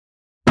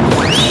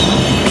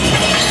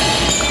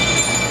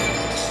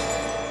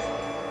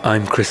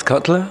I'm Chris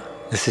Cutler.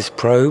 This is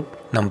probe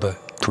number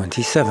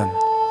 27.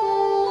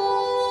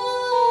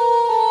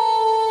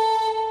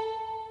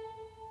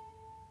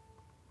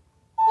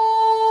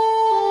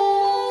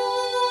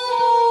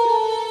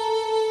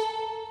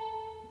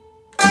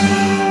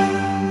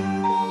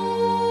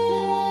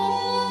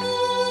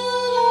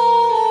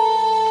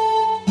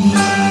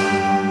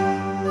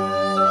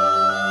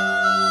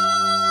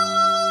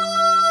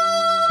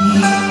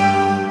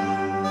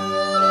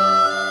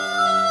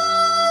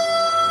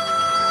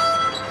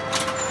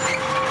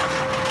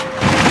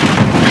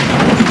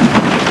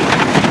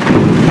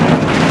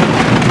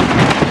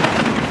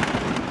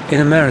 In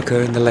America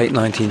in the late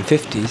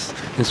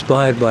 1950s,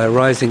 inspired by a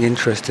rising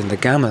interest in the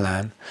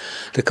gamelan,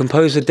 the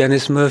composer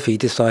Dennis Murphy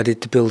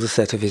decided to build a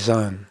set of his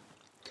own.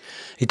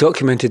 He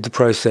documented the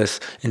process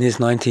in his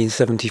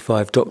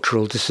 1975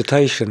 doctoral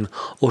dissertation,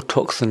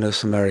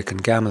 Autochthonous American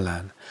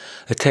Gamelan,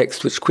 a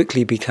text which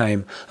quickly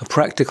became a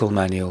practical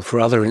manual for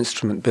other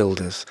instrument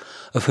builders,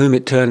 of whom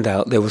it turned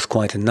out there was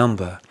quite a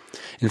number.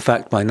 In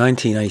fact, by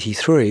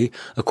 1983,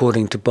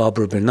 according to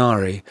Barbara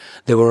Benari,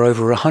 there were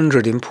over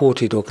 100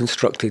 imported or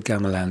constructed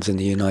gamelans in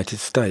the United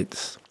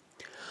States.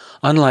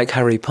 Unlike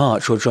Harry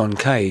Partch or John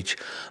Cage,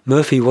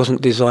 Murphy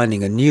wasn't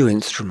designing a new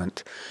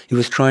instrument. He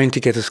was trying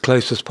to get as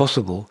close as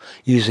possible,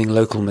 using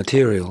local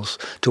materials,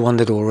 to one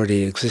that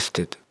already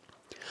existed.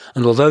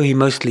 And although he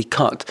mostly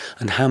cut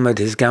and hammered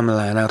his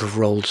gamelan out of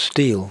rolled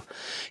steel,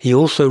 he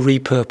also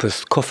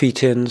repurposed coffee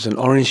tins and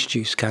orange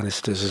juice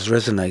canisters as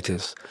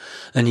resonators,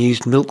 and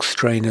used milk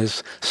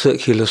strainers,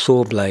 circular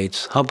saw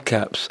blades,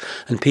 hubcaps,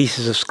 and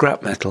pieces of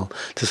scrap metal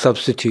to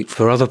substitute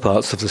for other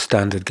parts of the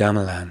standard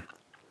gamelan.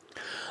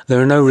 There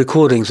are no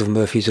recordings of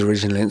Murphy's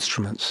original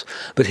instruments,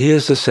 but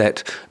here's the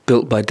set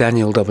built by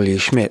Daniel W.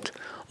 Schmidt,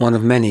 one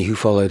of many who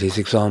followed his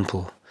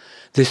example.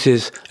 This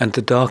is "And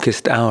the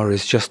Darkest Hour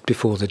is Just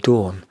Before the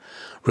Dawn,"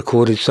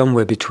 recorded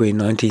somewhere between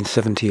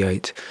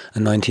 1978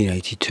 and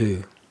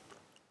 1982.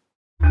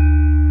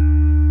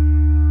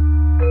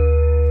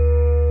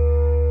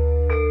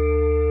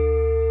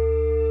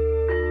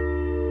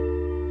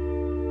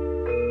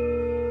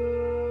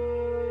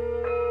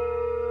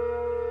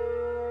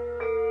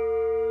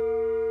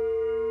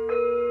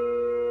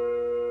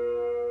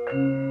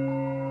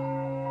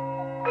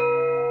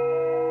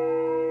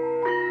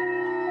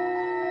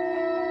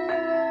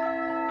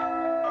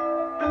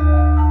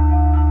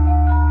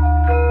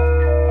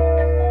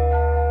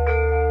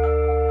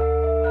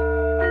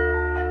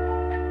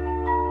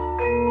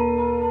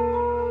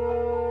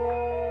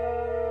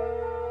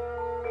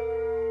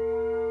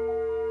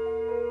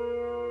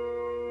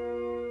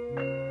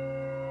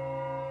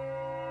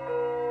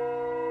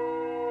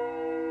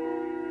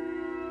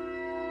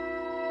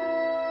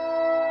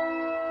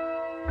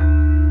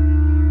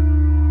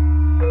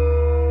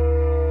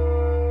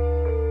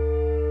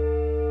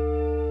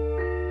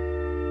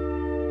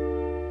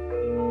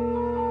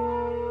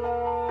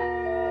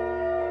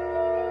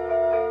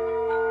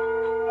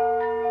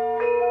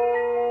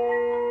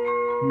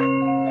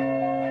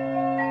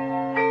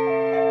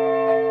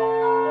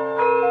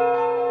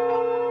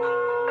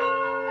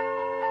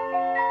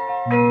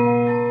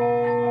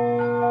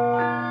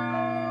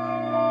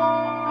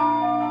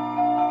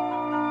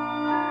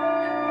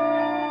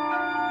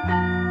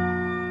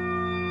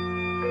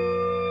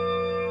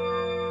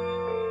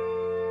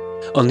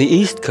 On the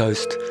East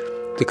Coast,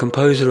 the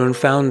composer and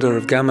founder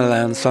of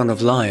gamelan Son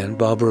of Lion,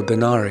 Barbara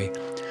Benari,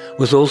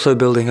 was also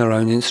building her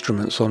own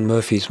instruments on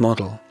Murphy's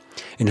model,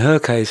 in her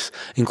case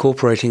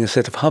incorporating a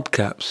set of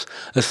hubcaps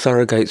as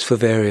surrogates for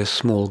various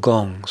small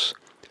gongs.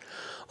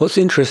 What's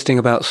interesting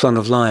about Son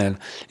of Lion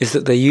is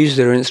that they use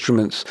their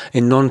instruments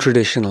in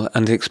non-traditional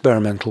and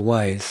experimental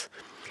ways,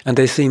 and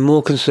they seem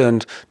more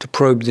concerned to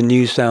probe the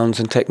new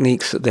sounds and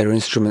techniques that their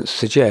instruments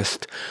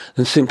suggest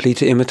than simply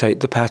to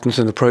imitate the patterns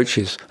and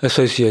approaches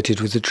associated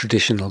with the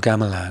traditional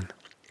gamelan.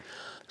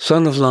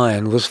 Son of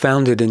Lion was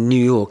founded in New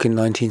York in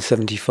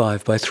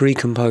 1975 by three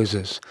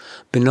composers,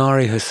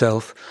 Benari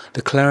herself,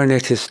 the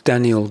clarinetist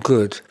Daniel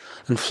Good,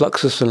 and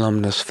Fluxus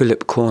alumnus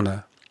Philip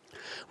Corner.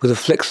 With a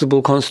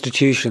flexible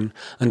constitution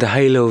and a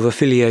halo of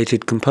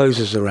affiliated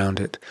composers around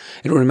it,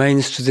 it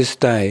remains to this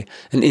day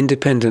an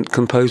independent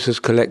composers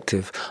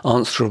collective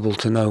answerable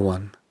to no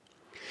one.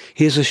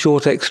 Here's a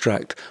short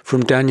extract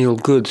from Daniel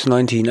Good's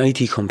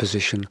 1980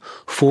 composition,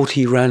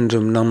 40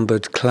 Random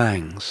Numbered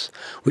Clangs,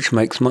 which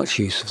makes much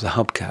use of the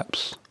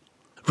hubcaps.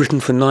 Written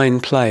for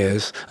 9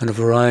 players and a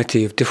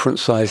variety of different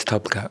sized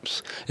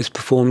hubcaps, is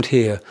performed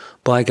here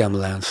by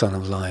gamelan Son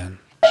of Lion.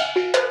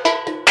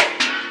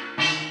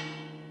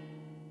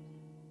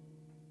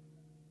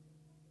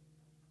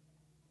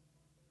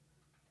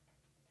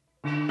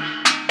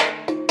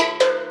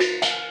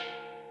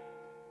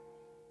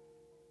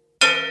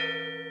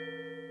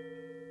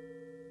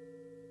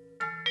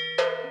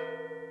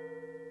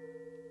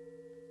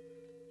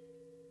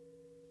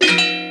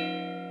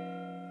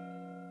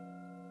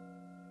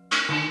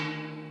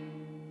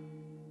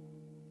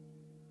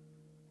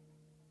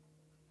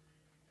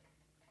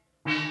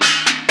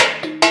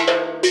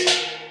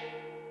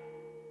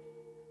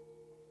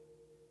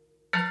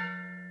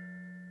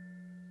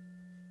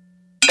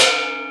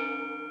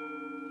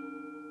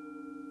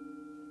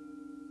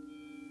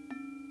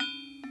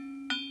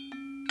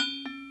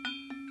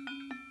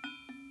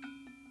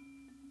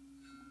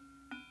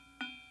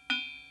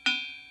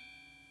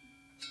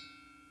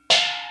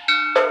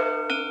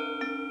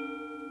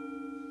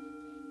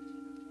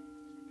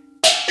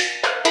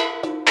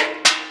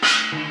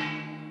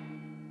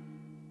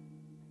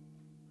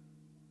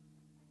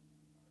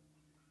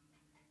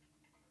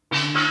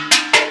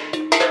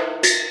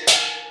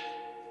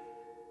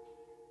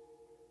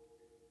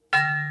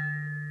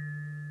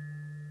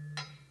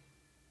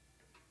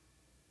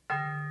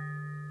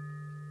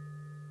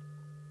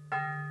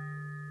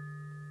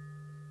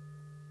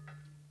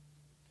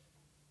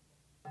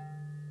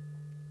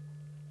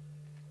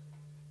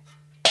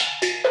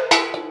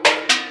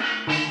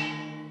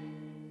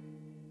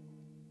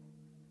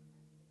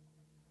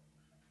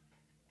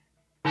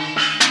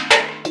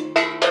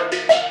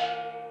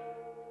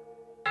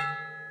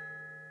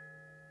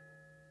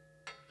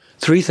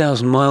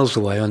 3,000 miles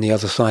away on the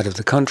other side of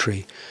the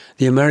country,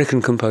 the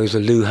American composer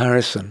Lou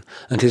Harrison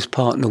and his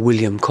partner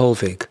William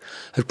Colvig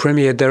had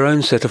premiered their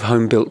own set of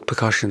home-built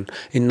percussion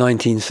in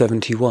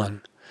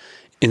 1971.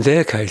 In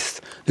their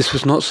case, this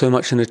was not so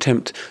much an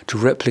attempt to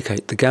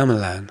replicate the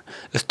gamelan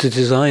as to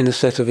design a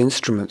set of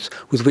instruments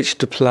with which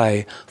to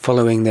play,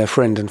 following their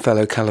friend and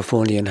fellow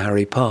Californian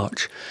Harry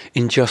Partch,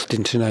 in just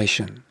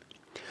intonation.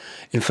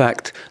 In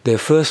fact, their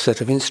first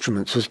set of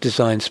instruments was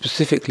designed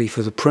specifically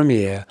for the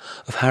premiere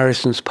of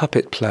Harrison's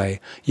puppet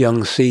play,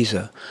 Young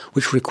Caesar,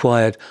 which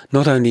required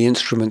not only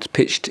instruments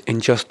pitched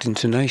in just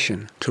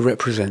intonation to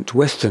represent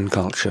Western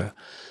culture,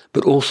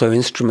 but also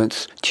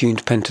instruments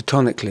tuned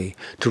pentatonically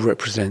to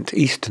represent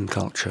Eastern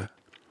culture.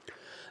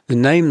 The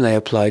name they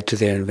applied to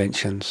their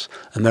inventions,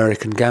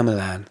 American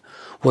Gamelan,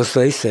 was,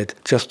 they said,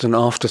 just an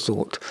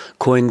afterthought,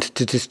 coined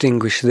to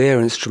distinguish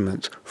their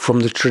instrument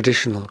from the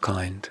traditional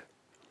kind.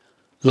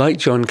 Like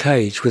John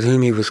Cage, with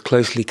whom he was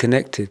closely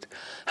connected,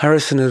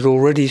 Harrison had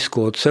already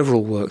scored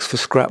several works for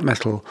scrap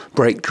metal,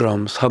 brake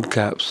drums,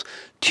 hubcaps,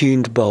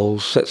 tuned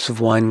bowls, sets of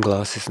wine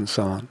glasses and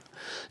so on.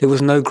 It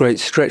was no great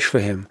stretch for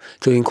him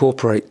to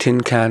incorporate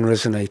tin can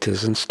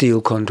resonators and steel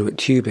conduit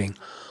tubing,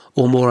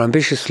 or more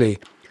ambitiously,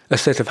 a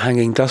set of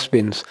hanging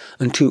dustbins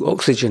and 2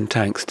 oxygen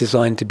tanks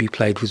designed to be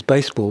played with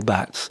baseball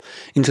bats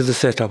into the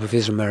setup of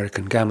his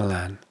American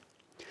Gamelan.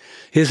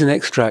 Here's an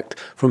extract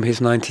from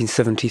his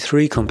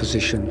 1973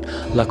 composition,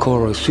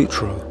 L'Acoro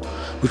Sutro,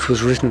 which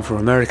was written for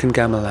American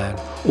Gamelan,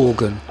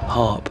 organ,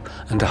 harp,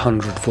 and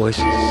 100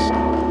 voices.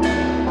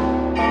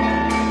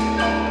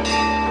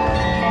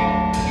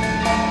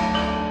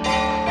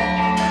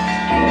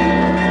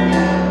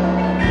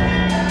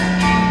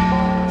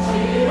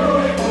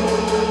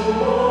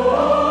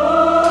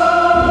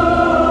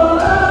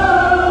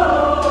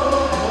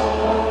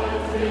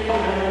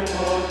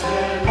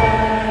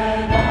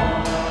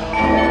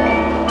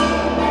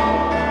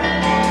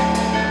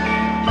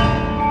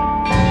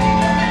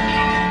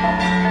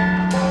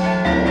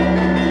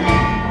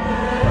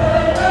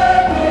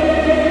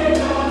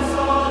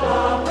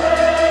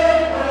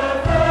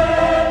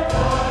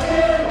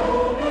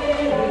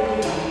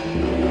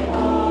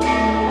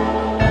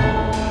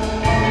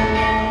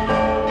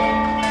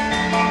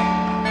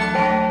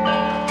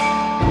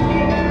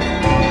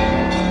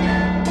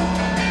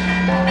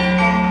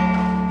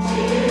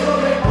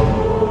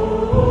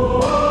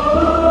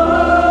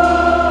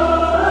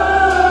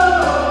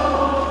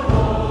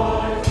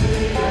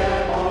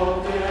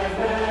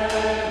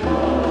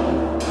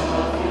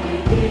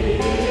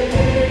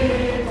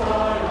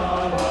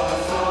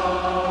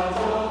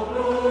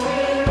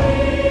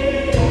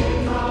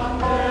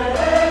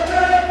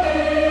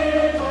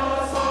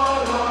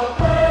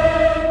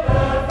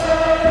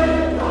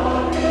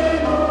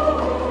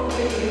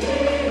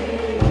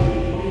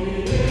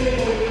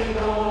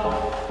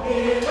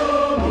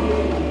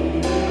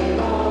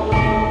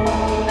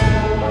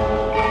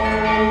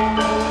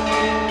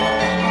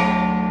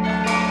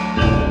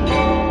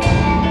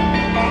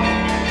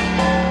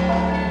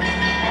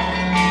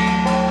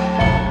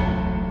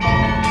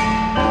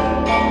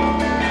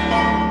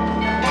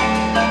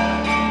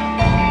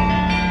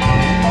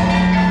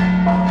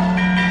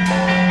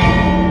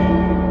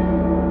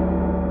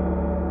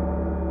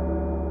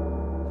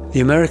 The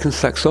American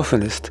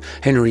saxophonist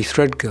Henry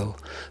Threadgill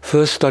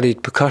first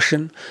studied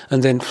percussion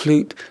and then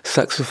flute,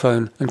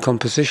 saxophone and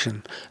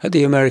composition at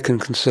the American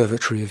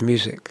Conservatory of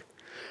Music.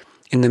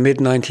 In the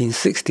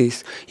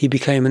mid-1960s, he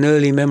became an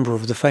early member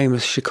of the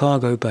famous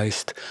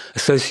Chicago-based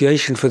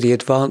Association for the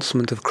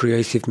Advancement of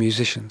Creative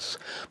Musicians,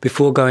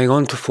 before going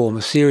on to form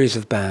a series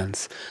of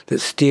bands that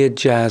steered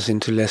jazz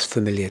into less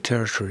familiar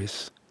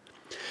territories.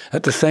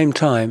 At the same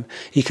time,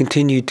 he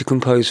continued to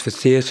compose for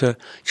theatre,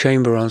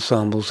 chamber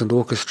ensembles and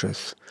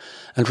orchestras,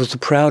 and was the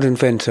proud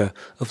inventor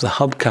of the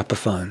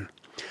hubcapaphone,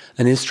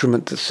 an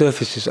instrument that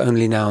surfaces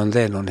only now and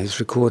then on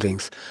his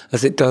recordings,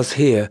 as it does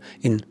here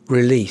in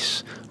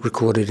Release,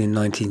 recorded in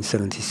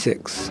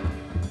 1976.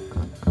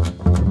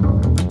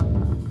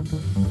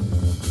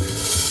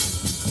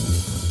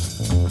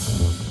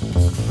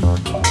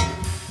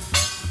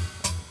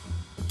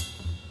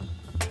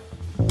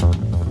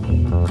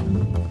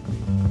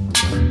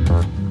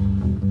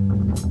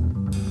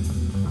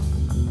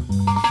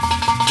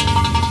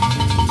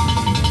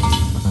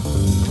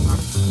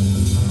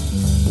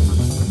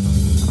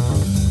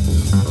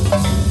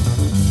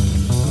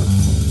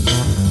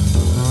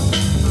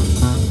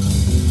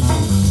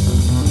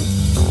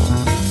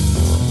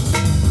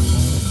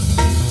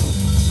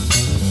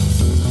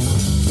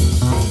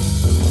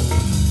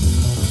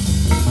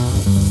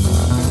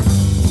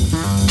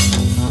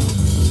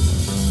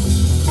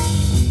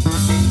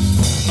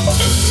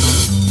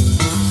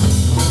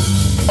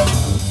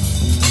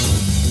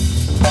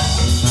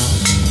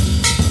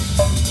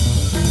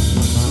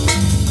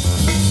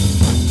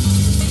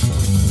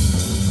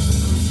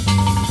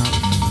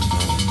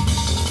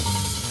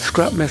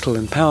 Scrap metal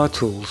and power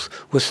tools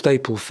were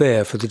staple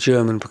fare for the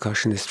German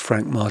percussionist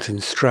Frank Martin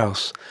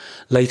Strauss,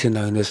 later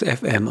known as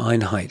F.M.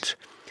 Einheit,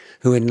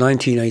 who in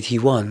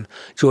 1981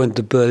 joined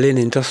the Berlin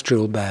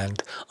industrial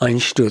band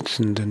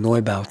Einstürzende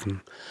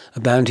Neubauten, a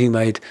band who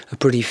made a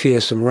pretty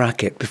fearsome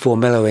racket before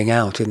mellowing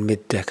out in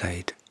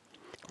mid-decade.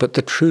 But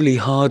the truly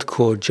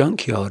hardcore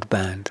junkyard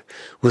band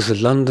was the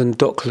London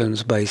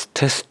Docklands-based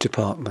Test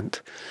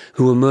Department,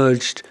 who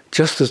emerged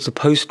just as the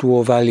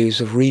post-war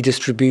values of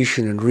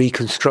redistribution and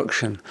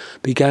reconstruction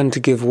began to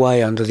give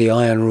way under the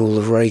iron rule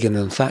of Reagan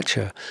and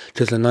Thatcher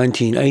to the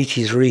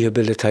 1980s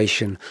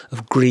rehabilitation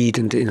of greed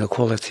and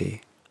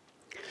inequality.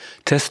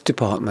 Test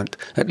Department,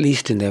 at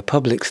least in their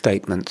public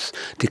statements,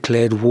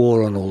 declared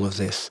war on all of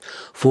this,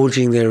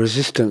 forging their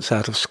resistance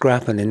out of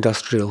scrap and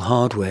industrial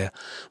hardware,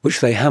 which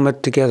they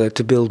hammered together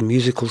to build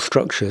musical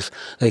structures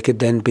they could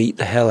then beat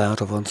the hell out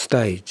of on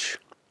stage.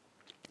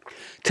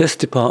 Test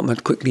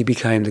Department quickly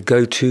became the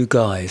go-to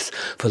guys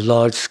for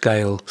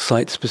large-scale,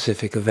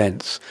 site-specific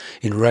events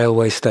in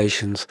railway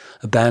stations,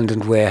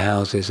 abandoned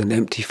warehouses and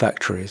empty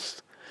factories.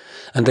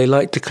 And they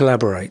liked to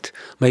collaborate,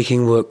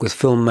 making work with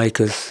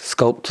filmmakers,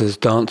 sculptors,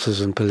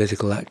 dancers and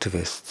political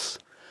activists.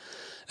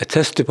 A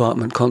Test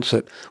Department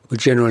concert would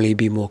generally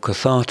be more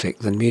cathartic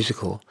than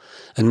musical,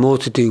 and more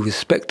to do with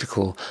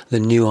spectacle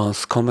than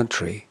nuanced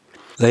commentary.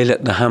 They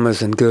let the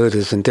hammers and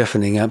girders and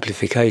deafening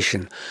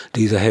amplification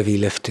do the heavy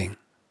lifting.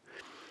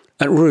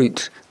 At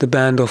root, the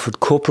band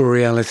offered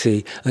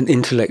corporeality and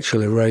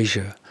intellectual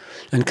erasure,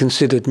 and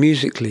considered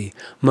musically,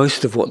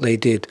 most of what they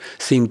did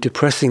seemed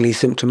depressingly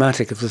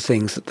symptomatic of the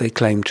things that they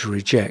claimed to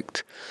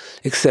reject,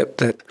 except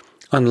that,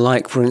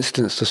 unlike, for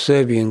instance, the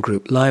Serbian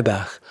group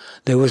Laibach,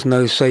 there was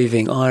no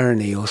saving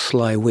irony or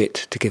sly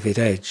wit to give it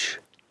edge.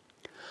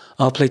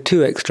 I'll play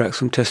 2 extracts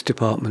from Test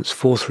Department's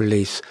 4th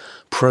release,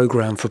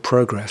 Program for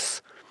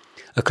Progress,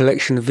 a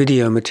collection of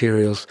video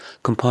materials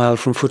compiled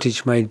from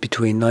footage made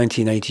between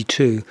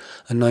 1982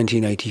 and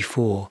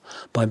 1984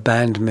 by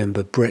band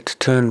member Brett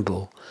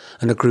Turnbull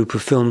and a group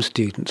of film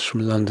students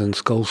from London's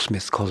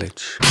Goldsmiths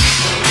College.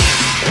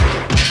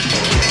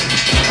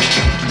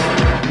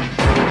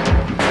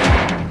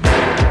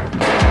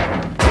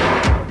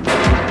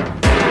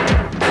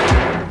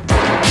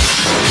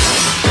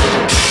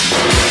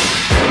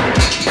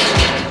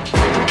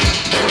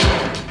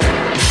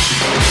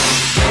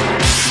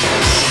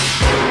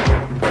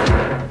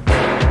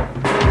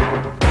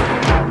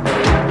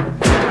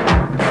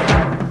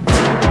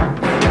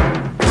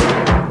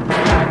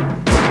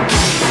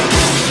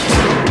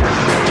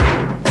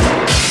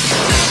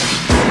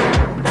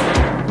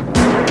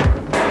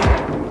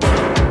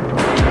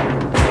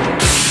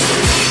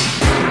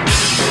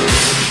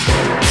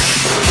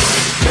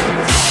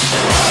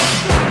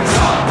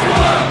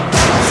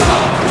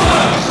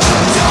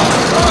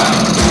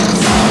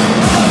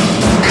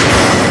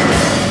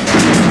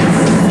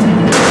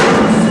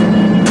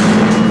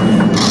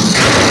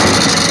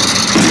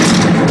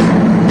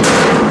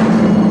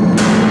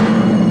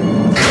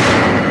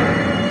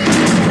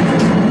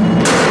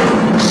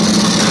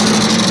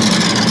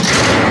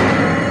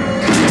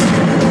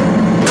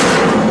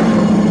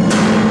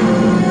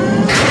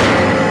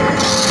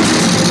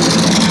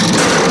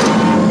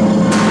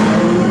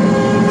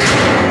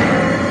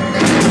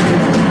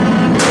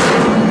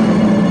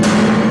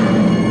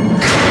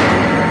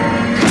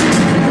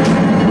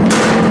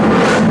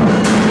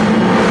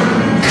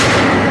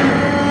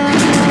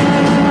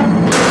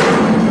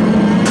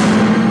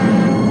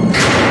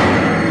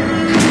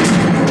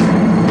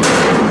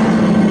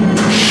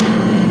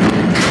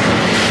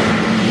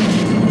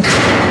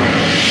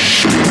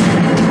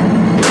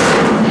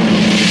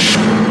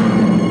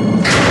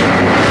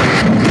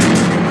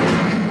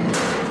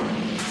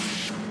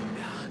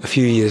 A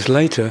few years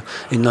later,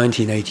 in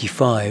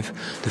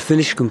 1985, the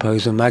Finnish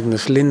composer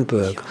Magnus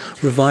Lindberg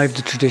revived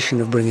the tradition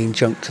of bringing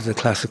junk to the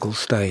classical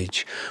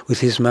stage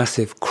with his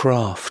massive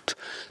Craft,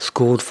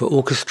 scored for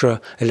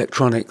orchestra,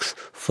 electronics,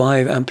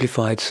 5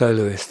 amplified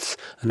soloists,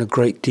 and a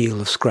great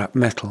deal of scrap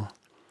metal.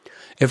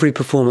 Every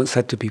performance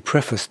had to be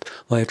prefaced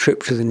by a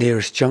trip to the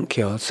nearest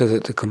junkyard so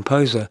that the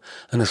composer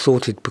and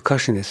assorted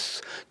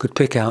percussionists could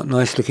pick out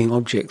nice-looking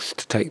objects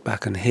to take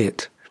back and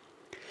hit.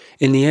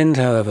 In the end,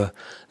 however,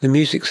 the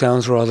music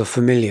sounds rather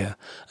familiar,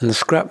 and the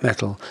scrap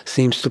metal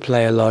seems to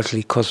play a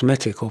largely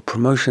cosmetic or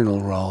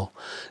promotional role,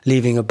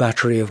 leaving a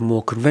battery of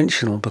more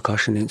conventional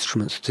percussion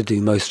instruments to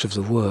do most of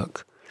the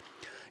work.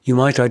 You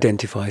might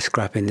identify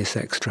scrap in this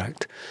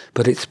extract,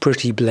 but it's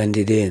pretty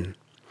blended in.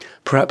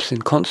 Perhaps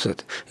in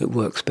concert it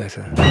works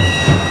better.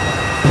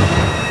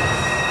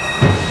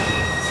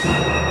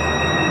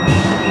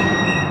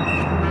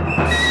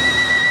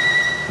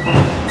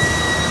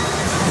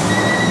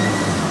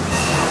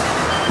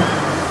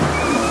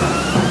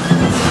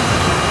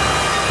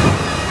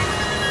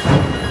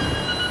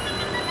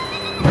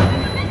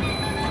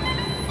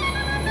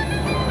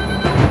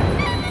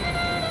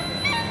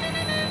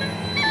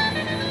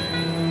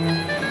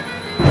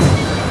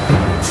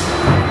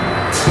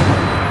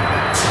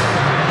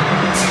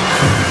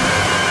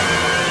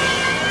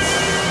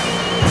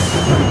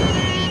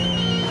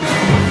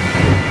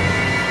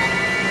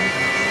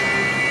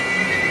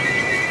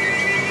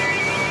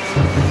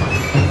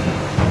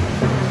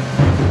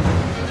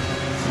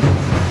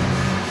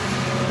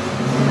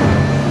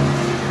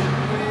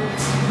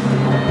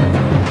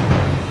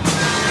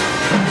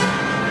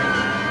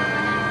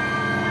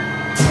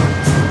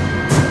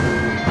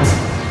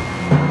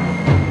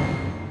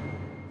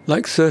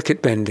 Like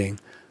circuit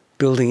bending,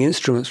 building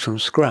instruments from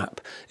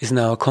scrap is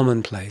now a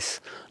commonplace,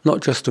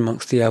 not just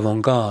amongst the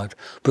avant-garde,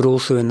 but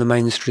also in the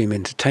mainstream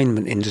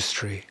entertainment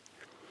industry.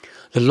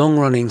 The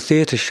long-running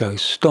theatre show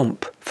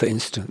Stomp, for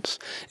instance,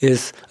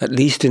 is, at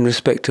least in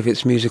respect of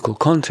its musical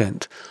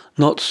content,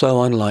 not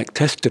so unlike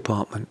Test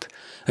Department,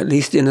 at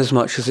least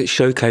inasmuch as it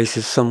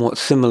showcases somewhat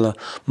similar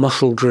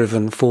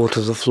muscle-driven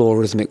four-to-the-floor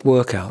rhythmic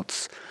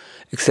workouts,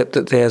 except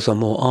that theirs are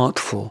more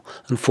artful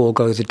and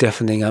forego the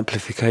deafening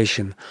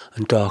amplification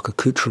and dark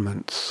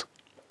accoutrements.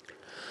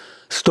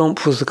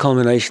 Stomp was the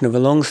culmination of a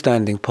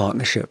long-standing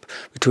partnership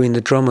between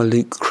the drummer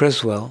Luke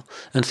Creswell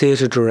and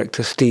theatre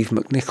director Steve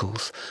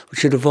McNichols,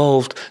 which had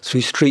evolved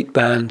through street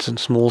bands and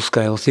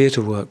small-scale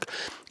theatre work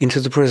into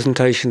the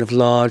presentation of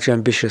large,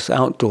 ambitious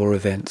outdoor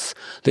events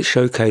that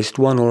showcased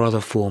one or other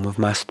form of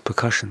massed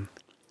percussion.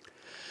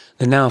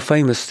 The now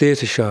famous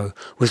theatre show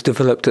was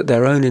developed at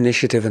their own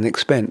initiative and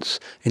expense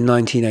in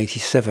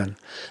 1987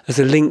 as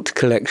a linked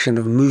collection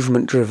of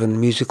movement-driven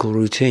musical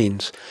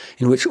routines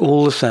in which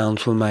all the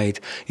sounds were made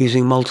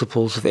using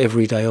multiples of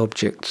everyday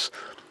objects: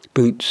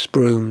 boots,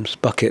 brooms,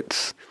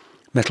 buckets,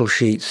 metal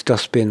sheets,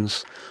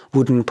 dustbins,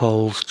 wooden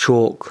poles,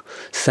 chalk,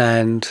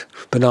 sand,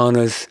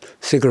 bananas,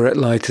 cigarette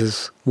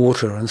lighters,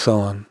 water, and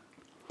so on.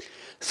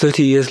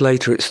 30 years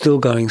later, it's still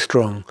going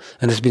strong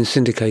and has been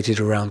syndicated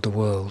around the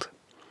world.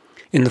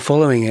 In the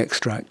following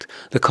extract,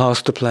 the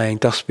cast are playing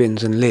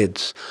dustbins and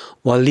lids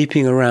while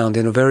leaping around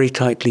in a very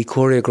tightly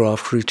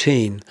choreographed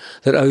routine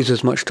that owes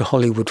as much to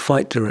Hollywood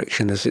fight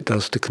direction as it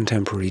does to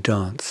contemporary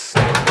dance.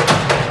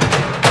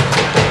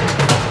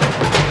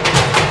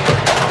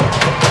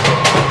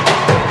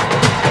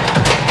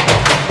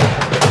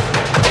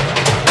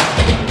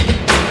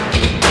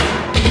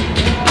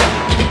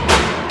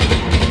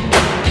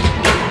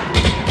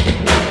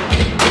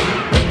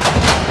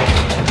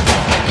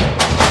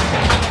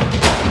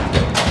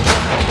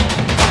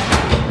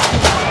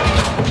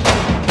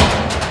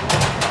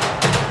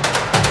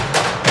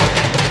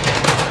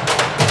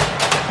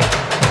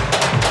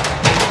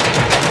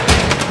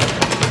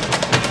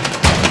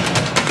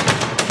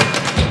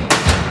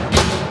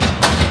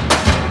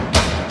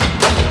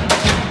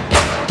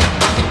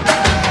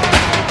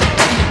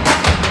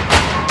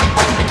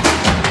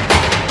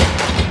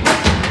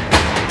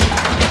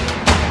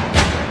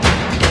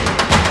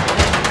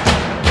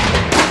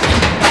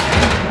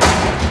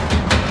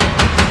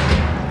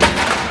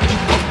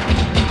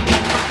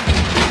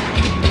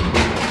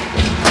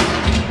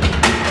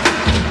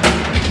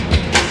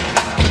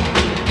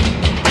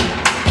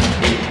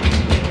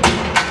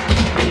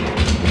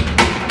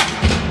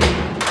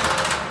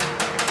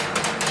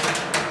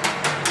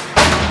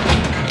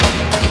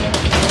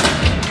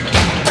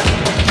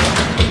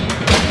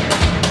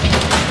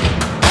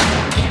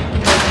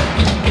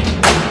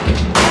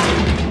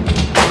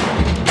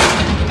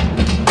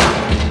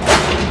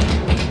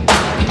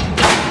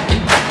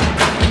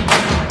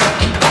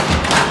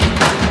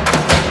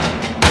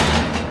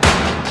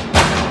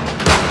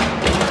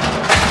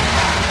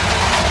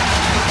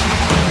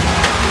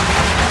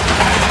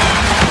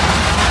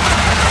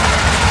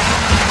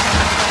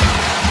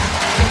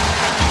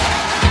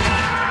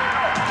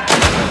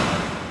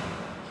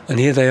 And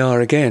here they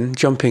are again,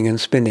 jumping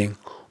and spinning,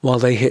 while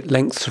they hit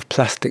lengths of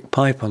plastic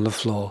pipe on the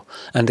floor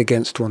and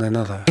against one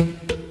another.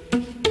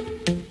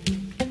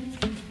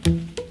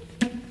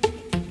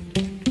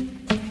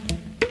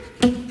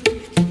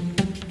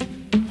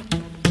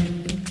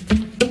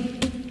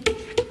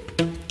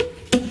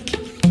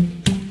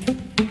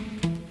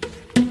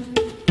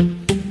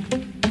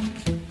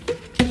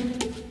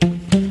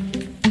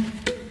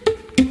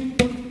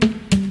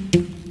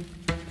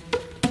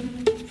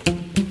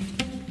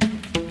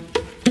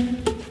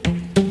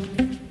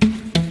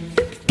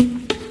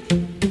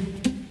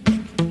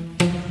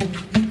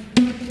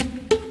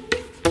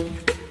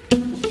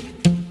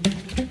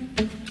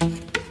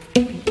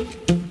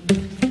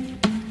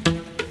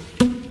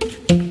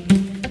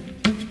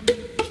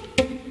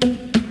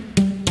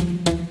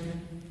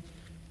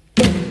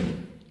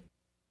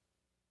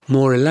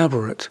 More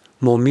elaborate,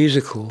 more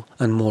musical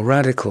and more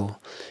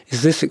radical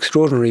is this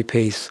extraordinary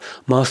piece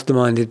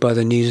masterminded by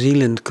the New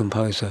Zealand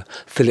composer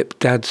Philip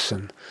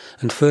Dadson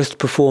and first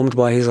performed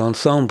by his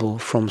ensemble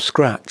from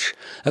scratch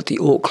at the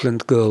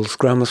Auckland Girls'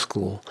 Grammar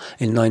School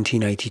in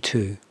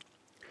 1982.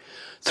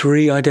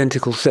 3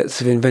 identical sets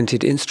of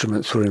invented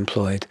instruments were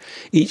employed,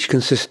 each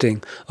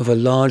consisting of a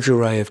large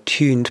array of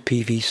tuned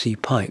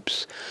PVC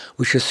pipes,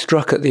 which are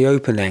struck at the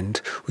open end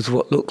with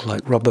what look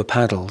like rubber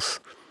paddles,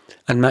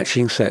 and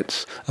matching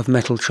sets of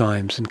metal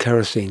chimes and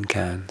kerosene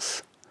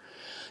cans.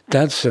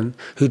 Dadson,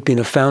 who'd been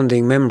a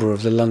founding member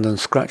of the London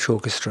Scratch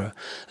Orchestra,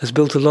 has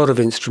built a lot of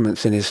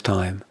instruments in his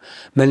time,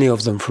 many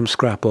of them from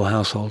scrap or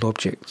household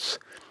objects.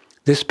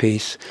 This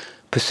piece,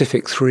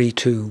 Pacific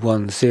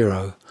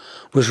 3210,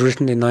 was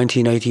written in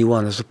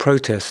 1981 as a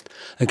protest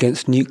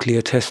against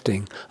nuclear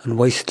testing and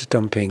waste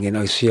dumping in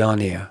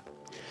Oceania.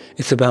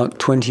 It's about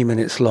 20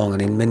 minutes long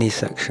and in many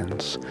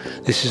sections.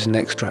 This is an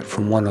extract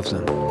from one of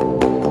them.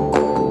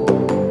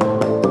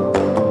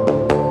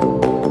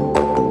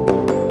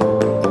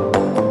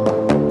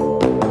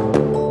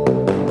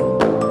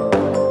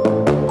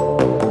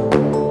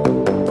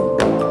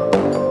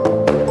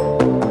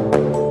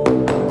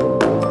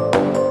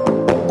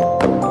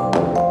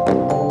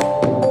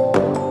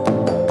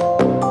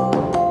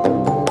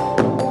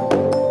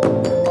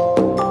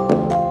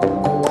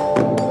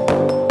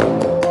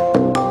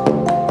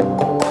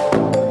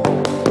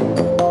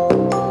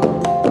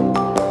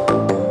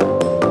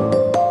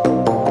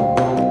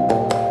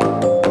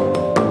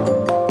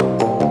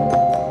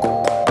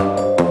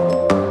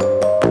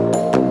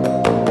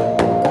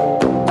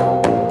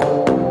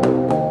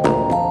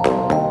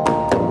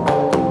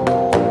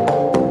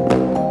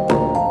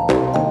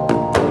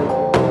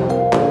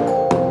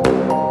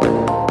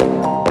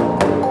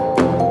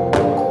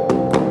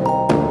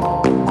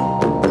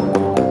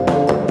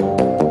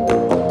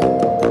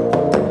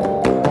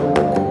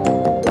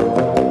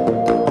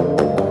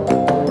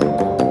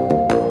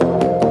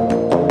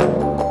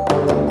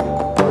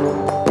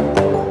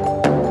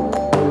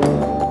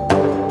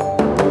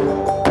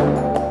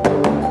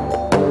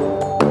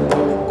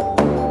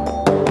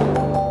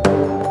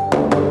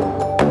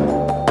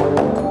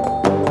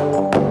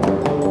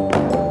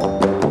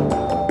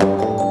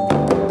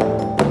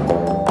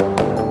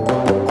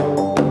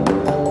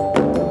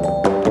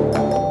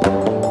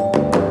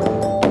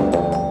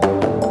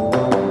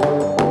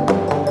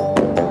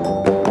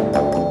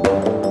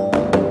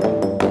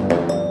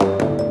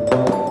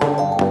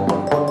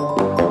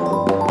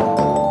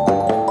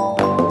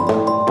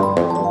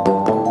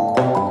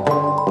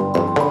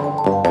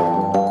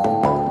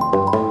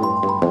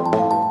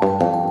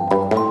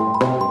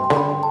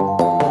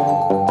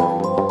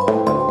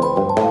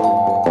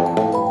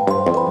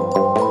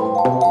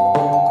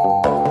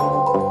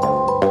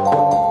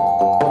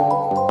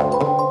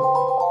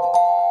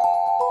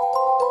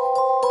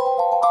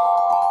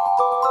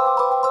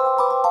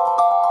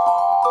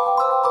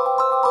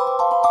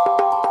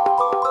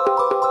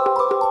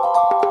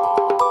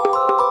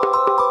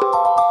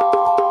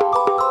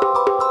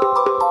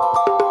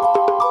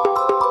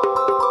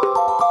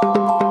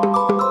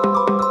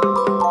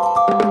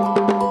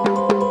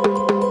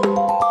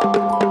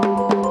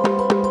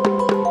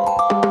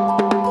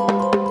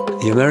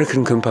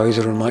 American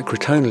composer and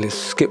microtonalist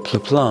Skip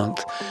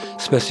LaPlante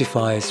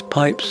specifies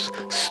pipes,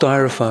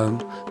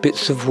 styrofoam,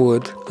 bits of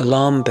wood,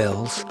 alarm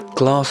bells,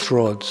 glass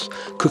rods,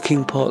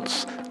 cooking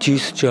pots,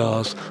 juice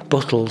jars,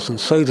 bottles and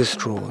soda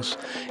straws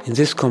in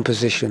this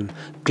composition,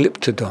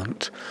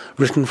 Glyptodont,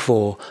 written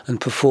for and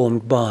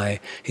performed by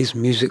his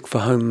Music for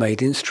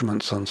Homemade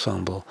Instruments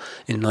ensemble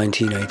in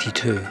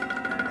 1982.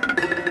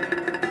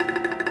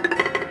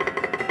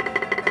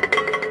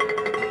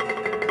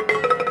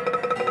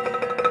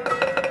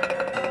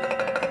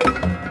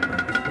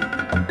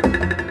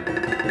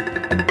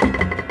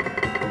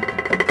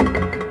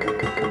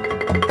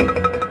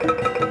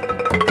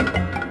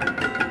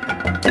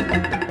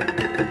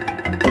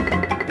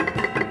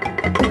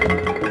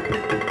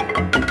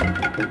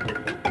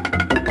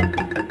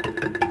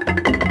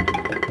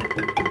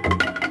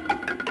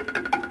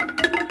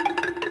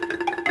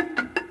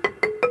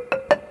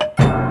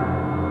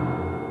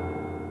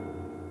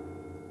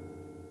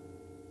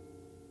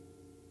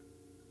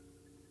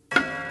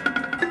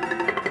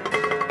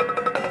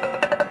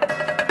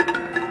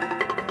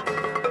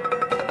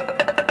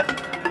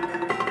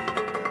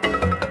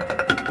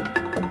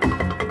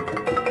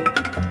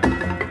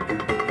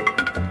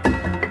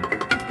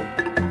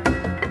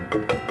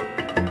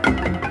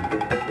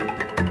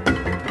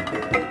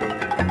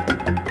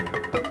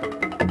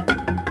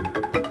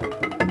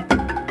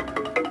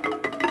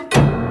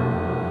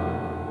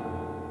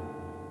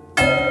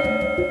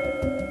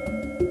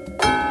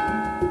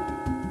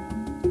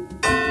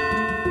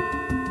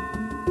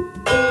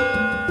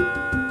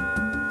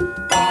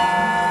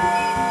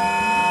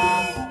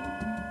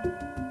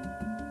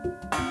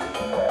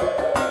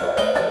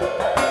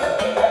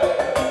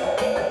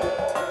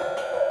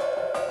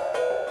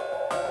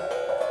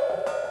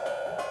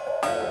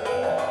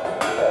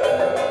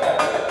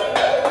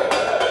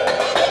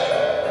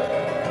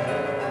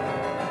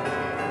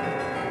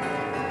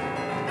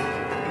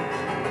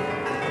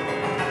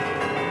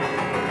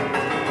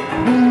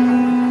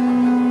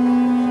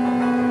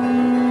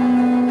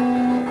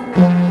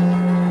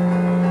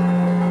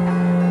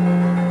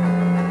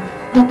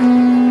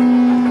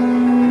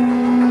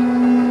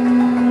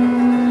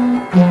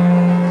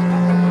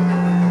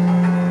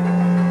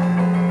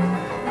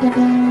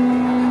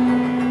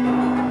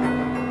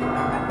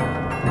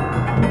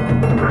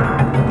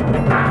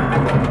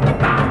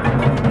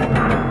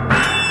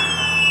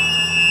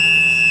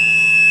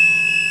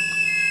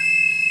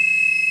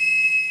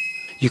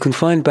 You can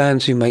find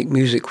bands who make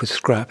music with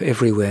scrap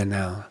everywhere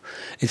now.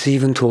 It's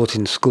even taught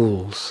in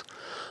schools.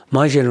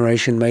 My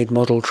generation made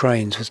model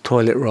trains with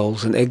toilet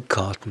rolls and egg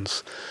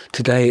cartons.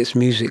 Today it's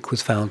music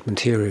with found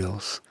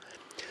materials.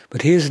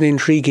 But here's an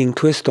intriguing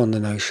twist on the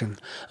notion,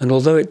 and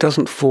although it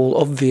doesn't fall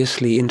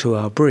obviously into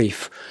our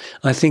brief,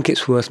 I think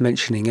it's worth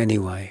mentioning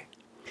anyway.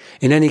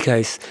 In any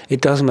case, it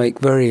does make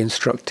very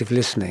instructive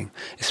listening,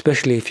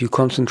 especially if you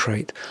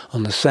concentrate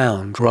on the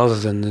sound rather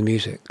than the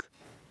music.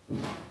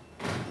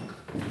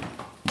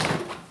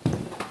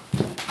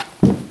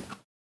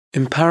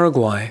 In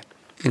Paraguay,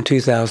 in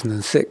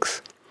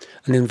 2006,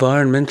 an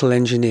environmental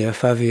engineer,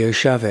 Fabio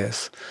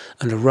Chavez,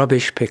 and a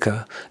rubbish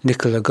picker,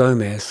 Nicola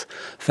Gomez,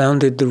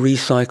 founded the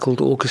recycled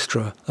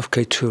orchestra of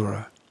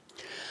Quechura.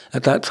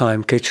 At that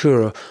time,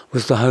 Quechura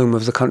was the home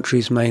of the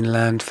country's main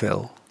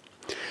landfill.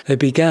 They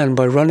began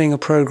by running a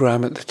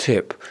program at the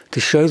tip to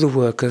show the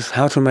workers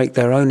how to make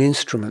their own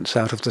instruments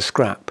out of the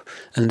scrap,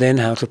 and then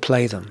how to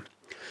play them.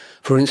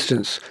 For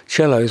instance,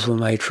 cellos were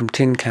made from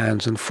tin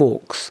cans and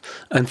forks,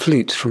 and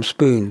flutes from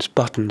spoons,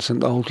 buttons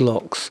and old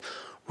locks,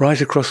 right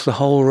across the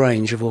whole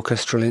range of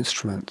orchestral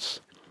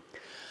instruments.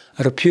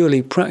 At a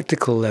purely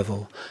practical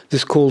level,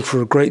 this called for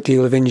a great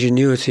deal of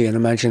ingenuity and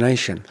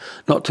imagination,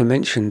 not to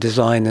mention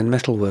design and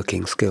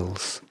metalworking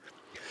skills.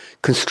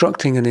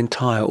 Constructing an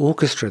entire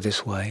orchestra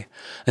this way,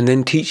 and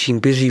then teaching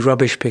busy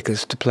rubbish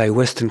pickers to play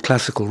Western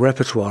classical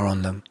repertoire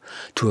on them,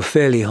 to a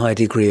fairly high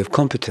degree of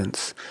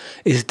competence,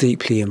 is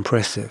deeply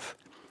impressive.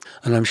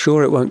 And I'm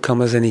sure it won't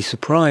come as any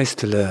surprise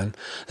to learn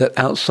that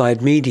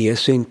outside media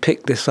soon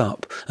picked this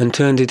up and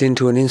turned it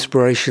into an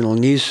inspirational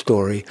news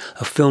story,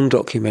 a film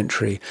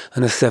documentary,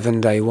 and a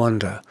 7-day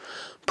wonder,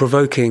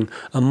 provoking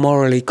a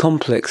morally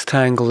complex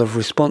tangle of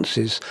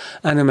responses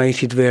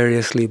animated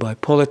variously by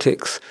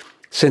politics,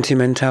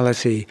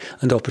 sentimentality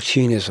and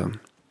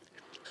opportunism.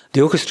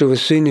 The orchestra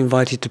was soon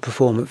invited to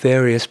perform at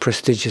various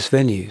prestigious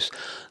venues,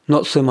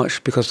 not so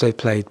much because they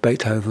played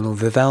Beethoven or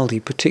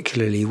Vivaldi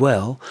particularly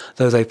well,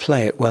 though they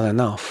play it well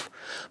enough,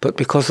 but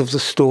because of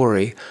the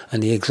story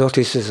and the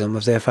exoticism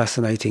of their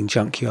fascinating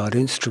junkyard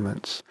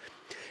instruments.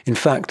 In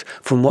fact,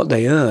 from what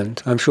they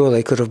earned, I'm sure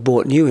they could have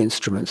bought new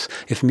instruments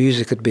if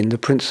music had been the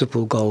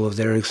principal goal of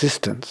their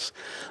existence.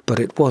 But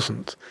it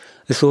wasn't.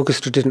 This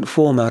orchestra didn't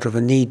form out of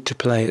a need to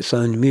play its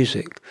own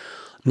music,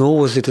 nor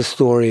was it a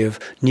story of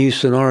new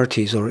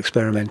sonorities or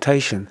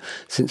experimentation,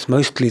 since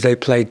mostly they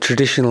played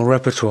traditional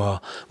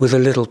repertoire with a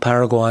little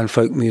Paraguayan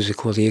folk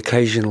music or the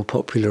occasional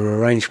popular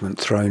arrangement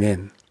thrown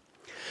in.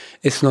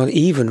 It's not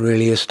even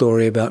really a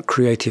story about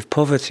creative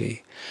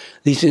poverty.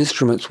 These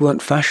instruments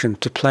weren't fashioned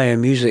to play a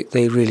music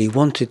they really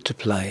wanted to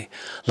play,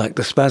 like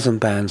the spasm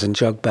bands and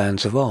jug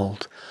bands of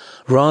old.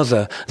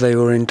 Rather, they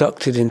were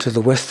inducted into the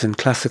Western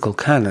classical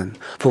canon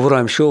for what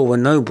I'm sure were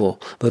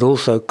noble, but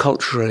also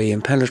culturally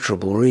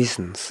impenetrable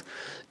reasons.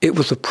 It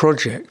was a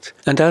project,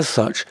 and as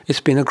such, it's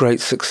been a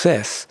great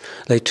success.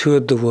 They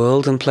toured the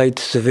world and played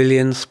to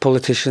civilians,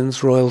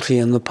 politicians, royalty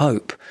and the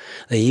Pope.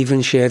 They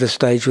even shared a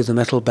stage with the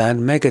metal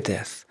band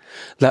Megadeth.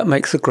 That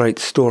makes a great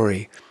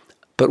story.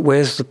 But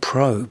where's the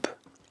probe?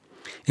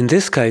 In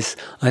this case,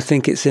 I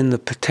think it's in the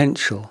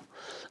potential.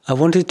 I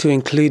wanted to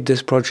include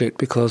this project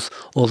because,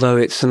 although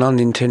it's an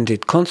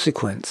unintended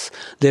consequence,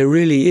 there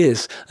really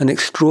is an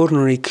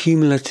extraordinary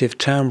cumulative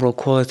timbral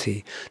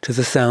quality to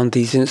the sound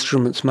these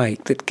instruments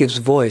make that gives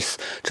voice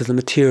to the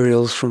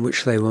materials from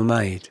which they were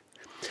made.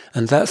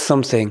 And that's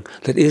something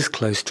that is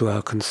close to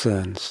our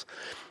concerns.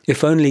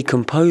 If only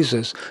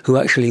composers who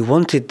actually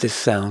wanted this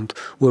sound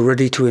were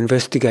ready to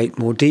investigate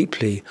more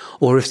deeply,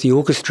 or if the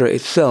orchestra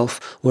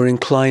itself were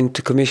inclined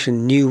to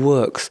commission new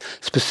works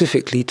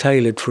specifically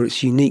tailored for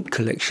its unique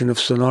collection of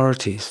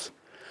sonorities.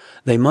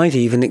 They might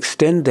even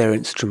extend their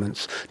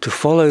instruments to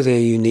follow their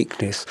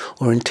uniqueness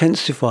or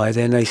intensify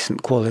their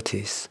nascent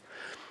qualities.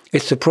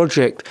 It's a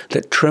project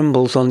that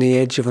trembles on the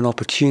edge of an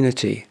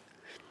opportunity.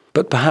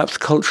 But perhaps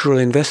cultural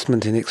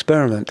investment in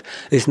experiment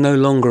is no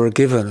longer a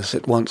given as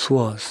it once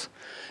was.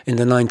 In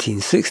the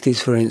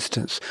 1960s, for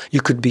instance,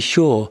 you could be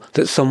sure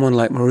that someone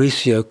like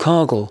Mauricio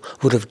Kagel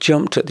would have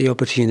jumped at the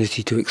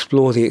opportunity to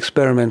explore the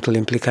experimental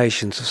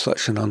implications of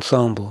such an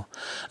ensemble,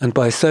 and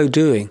by so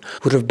doing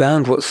would have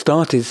bound what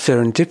started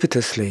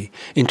serendipitously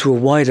into a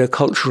wider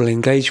cultural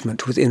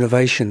engagement with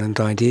innovation and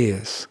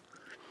ideas.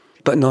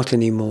 But not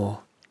anymore.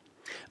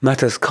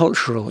 Matters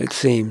cultural, it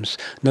seems,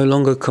 no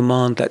longer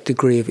command that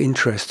degree of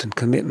interest and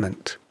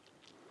commitment.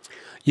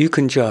 You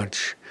can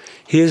judge.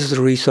 Here's the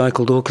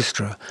recycled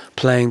orchestra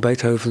playing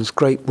Beethoven's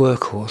great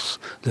workhorse,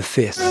 the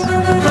Fifth.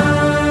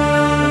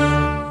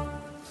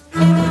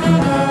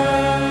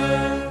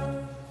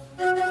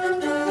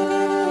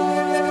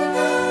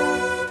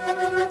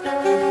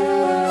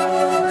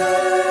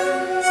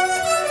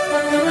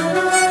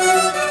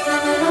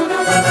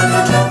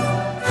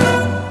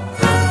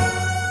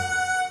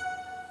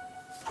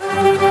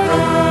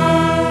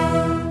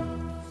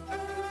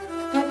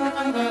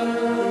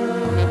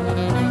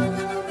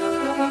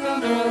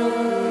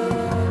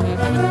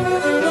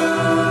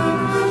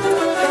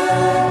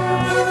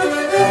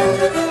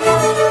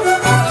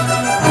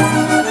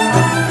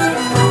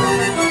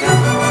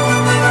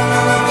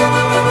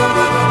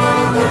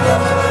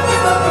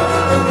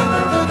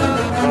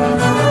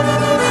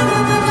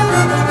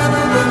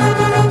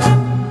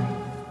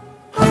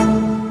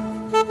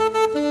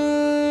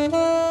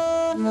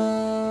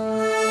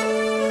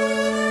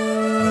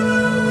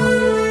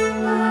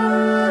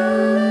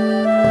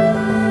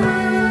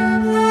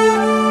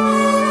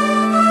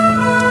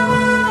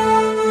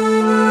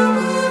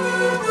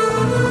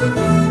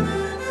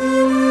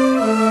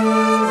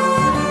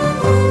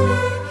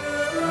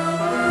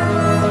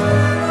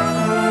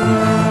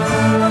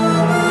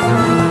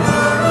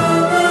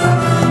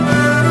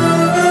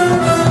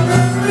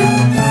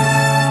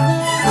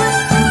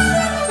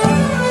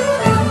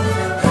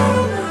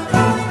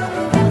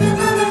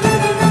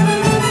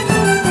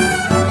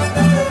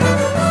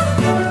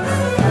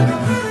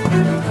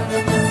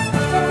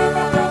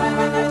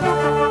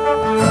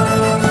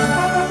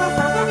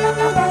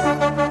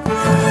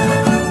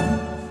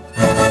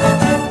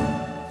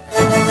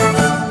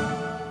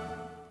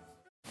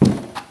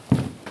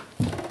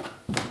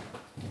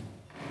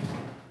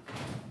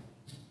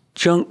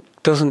 Junk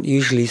doesn't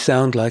usually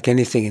sound like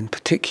anything in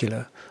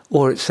particular,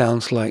 or it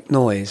sounds like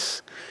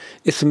noise.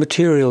 It's a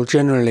material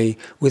generally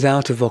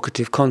without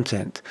evocative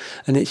content,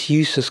 and its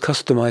use as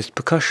customized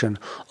percussion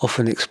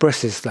often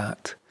expresses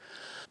that.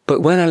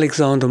 But when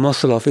Alexander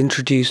Mosolov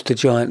introduced the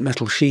giant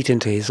metal sheet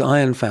into his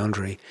iron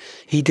foundry,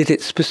 he did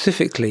it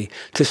specifically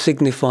to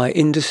signify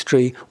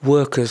industry,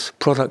 workers,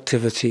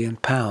 productivity and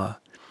power.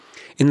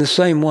 In the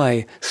same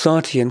way,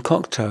 Satie and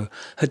Cocteau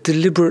had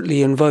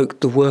deliberately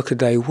invoked the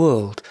workaday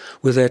world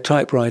with their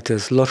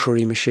typewriters,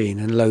 lottery machine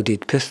and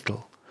loaded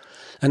pistol.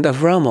 And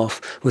Avramov,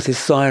 with his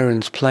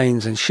sirens,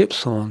 planes and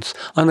ship's horns,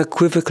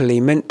 unequivocally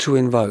meant to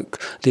invoke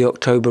the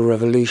October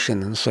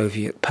Revolution and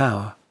Soviet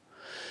power.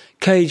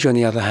 Cage, on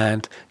the other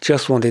hand,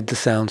 just wanted the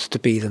sounds to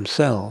be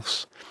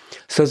themselves.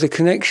 So the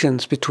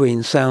connections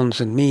between sounds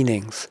and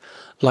meanings,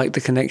 like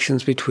the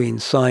connections between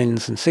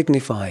signs and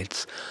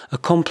signifieds, are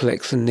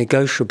complex and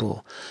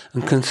negotiable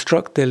and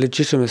construct their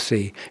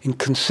legitimacy in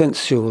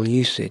consensual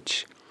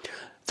usage.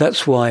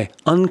 That's why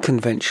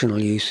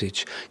unconventional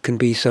usage can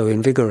be so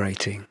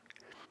invigorating.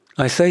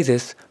 I say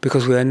this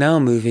because we are now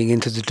moving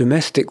into the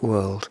domestic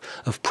world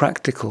of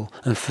practical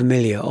and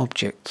familiar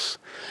objects,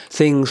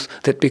 things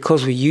that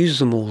because we use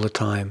them all the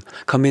time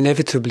come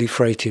inevitably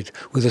freighted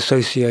with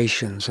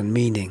associations and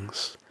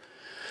meanings.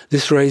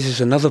 This raises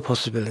another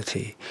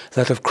possibility,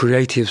 that of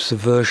creative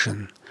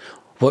subversion.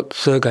 what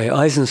Sergei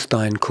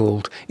Eisenstein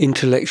called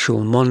intellectual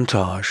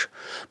montage,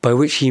 by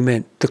which he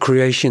meant the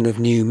creation of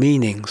new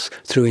meanings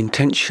through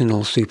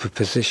intentional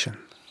superposition.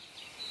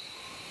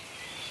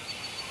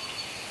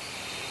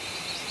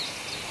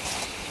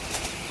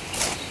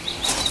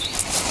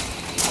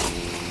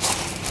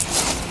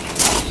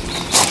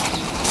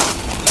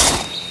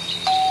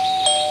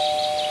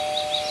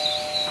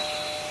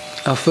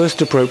 Our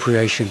first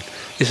appropriation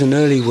is an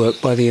early work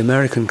by the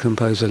American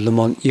composer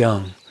Lamont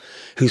Young,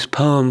 whose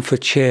poem for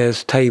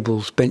chairs,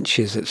 tables,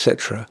 benches,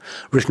 etc.,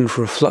 written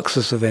for a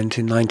Fluxus event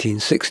in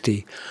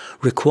 1960,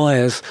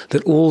 requires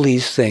that all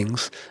these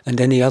things,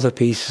 and any other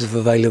pieces of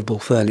available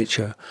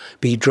furniture,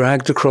 be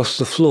dragged across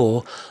the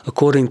floor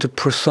according to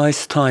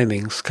precise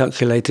timings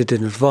calculated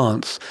in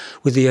advance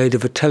with the aid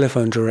of a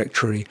telephone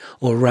directory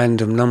or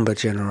random number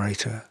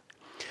generator.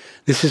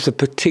 This is a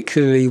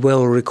particularly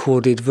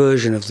well-recorded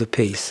version of the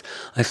piece.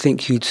 I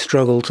think you'd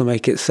struggle to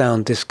make it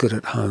sound this good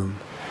at home.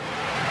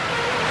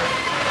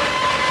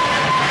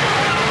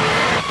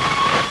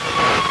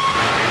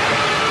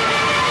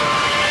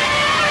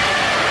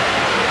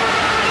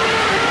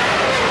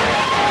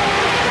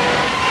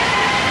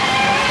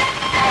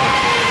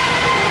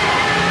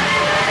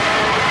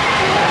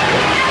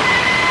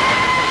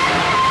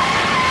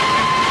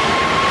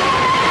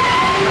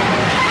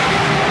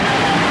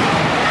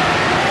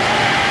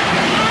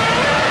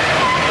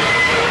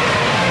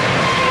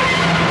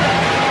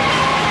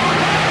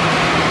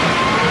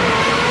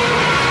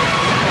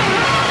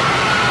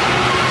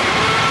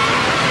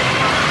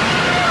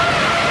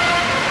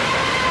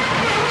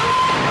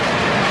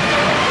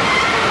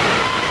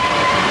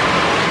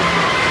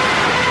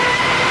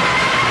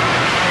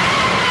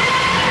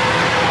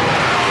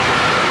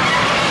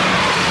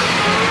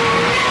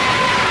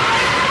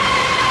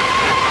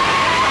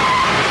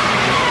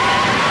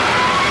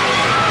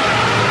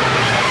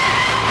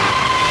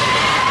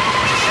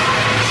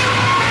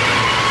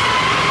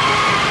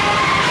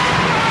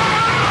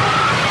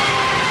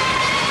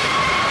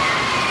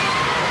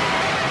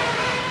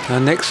 Our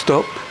next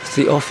stop is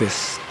the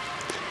office.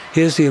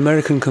 Here's the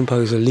American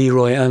composer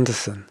Leroy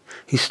Anderson,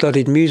 who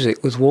studied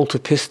music with Walter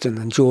Piston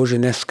and George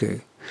Enescu.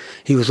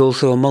 He was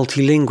also a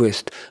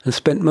multilinguist and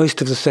spent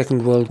most of the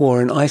Second World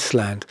War in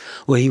Iceland,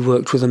 where he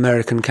worked with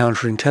American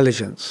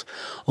counterintelligence,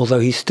 although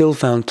he still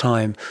found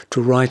time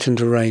to write and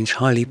arrange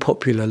highly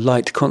popular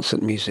light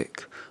concert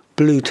music.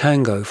 Blue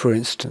Tango, for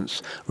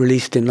instance,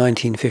 released in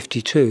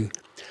 1952,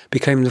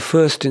 became the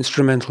first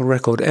instrumental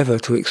record ever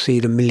to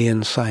exceed 1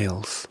 million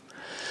sales.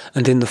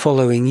 And in the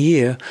following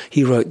year,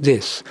 he wrote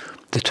this,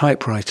 The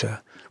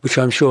Typewriter, which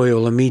I'm sure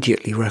you'll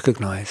immediately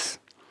recognize.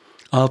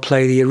 I'll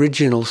play the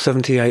original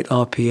 78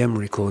 RPM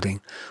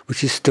recording,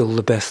 which is still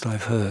the best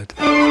I've heard.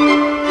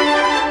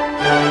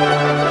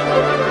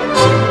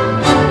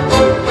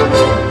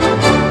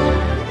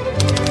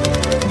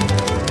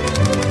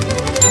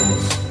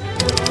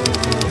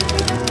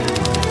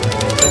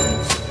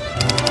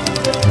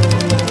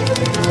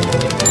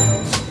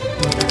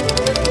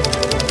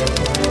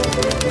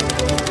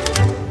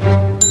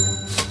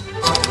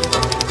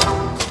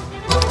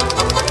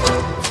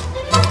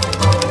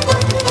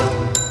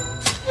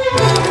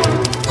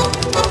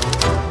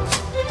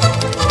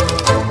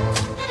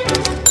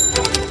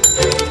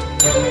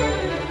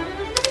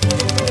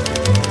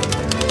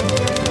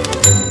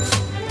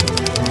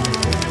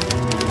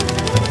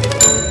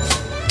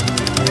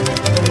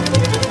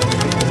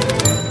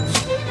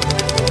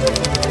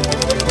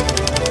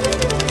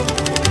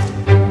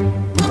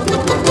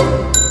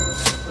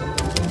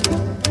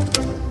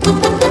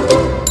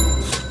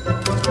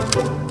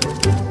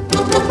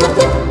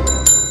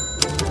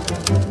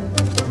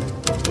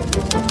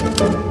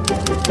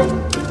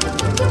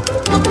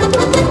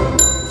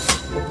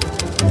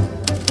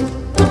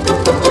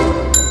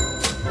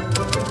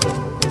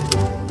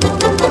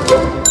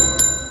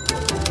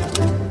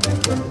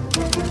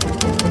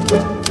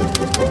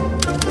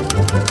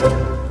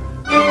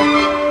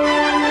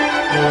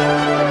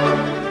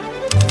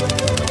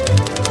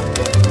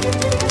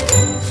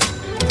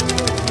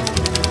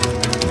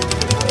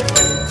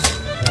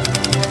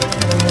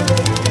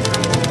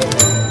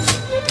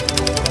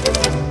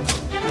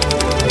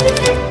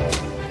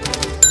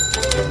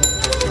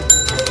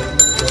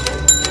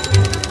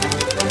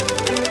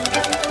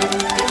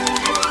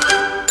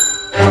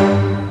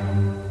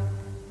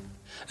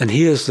 And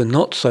here's the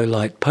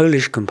not-so-light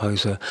Polish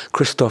composer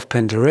Krzysztof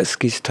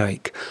Penderecki's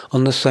take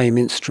on the same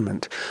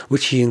instrument,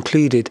 which he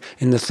included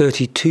in the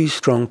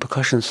 32-strong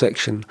percussion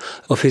section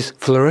of his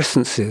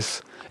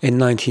Fluorescences in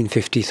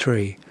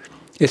 1953.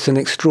 It's an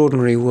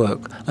extraordinary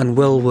work and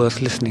well worth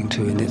listening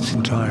to in its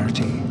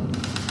entirety.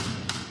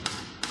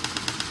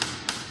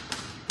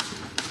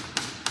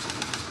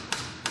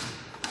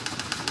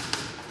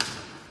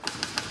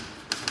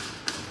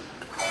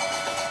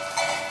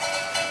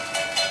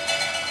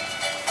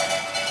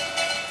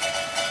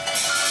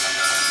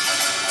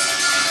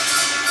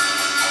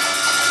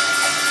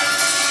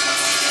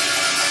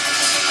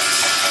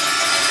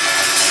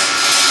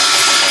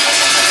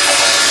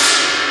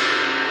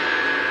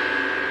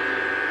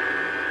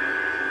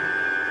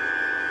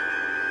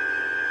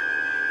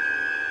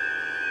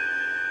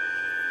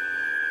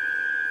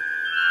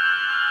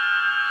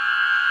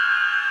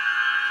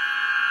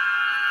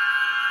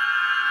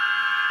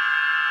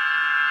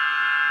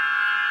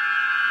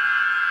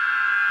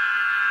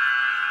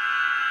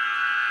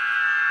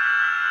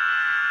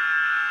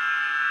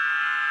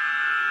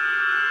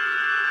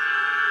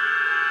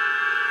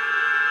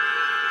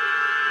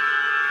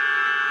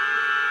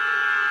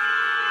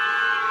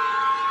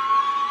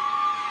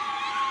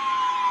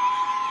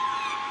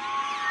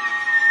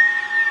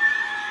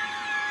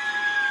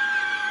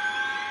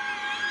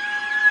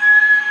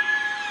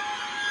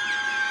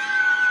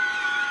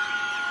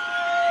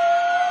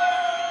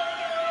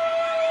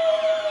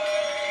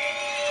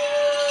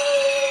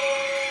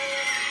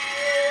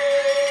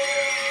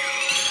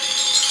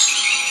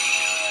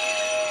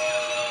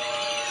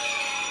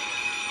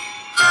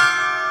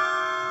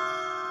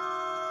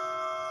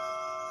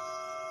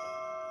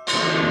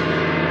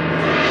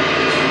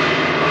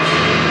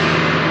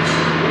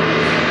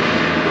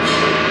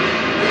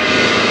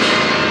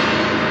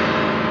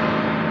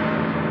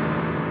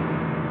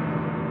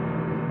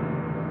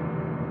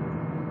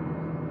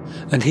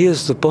 And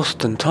here's the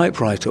Boston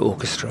Typewriter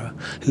Orchestra,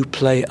 who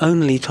play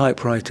only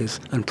typewriters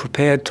and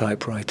prepared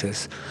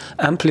typewriters,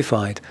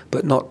 amplified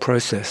but not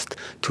processed,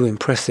 to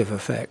impressive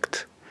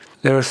effect.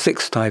 There are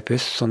 6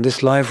 typists on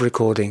this live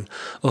recording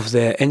of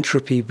their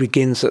Entropy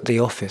Begins at the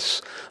Office,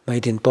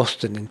 made in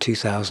Boston in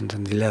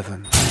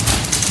 2011.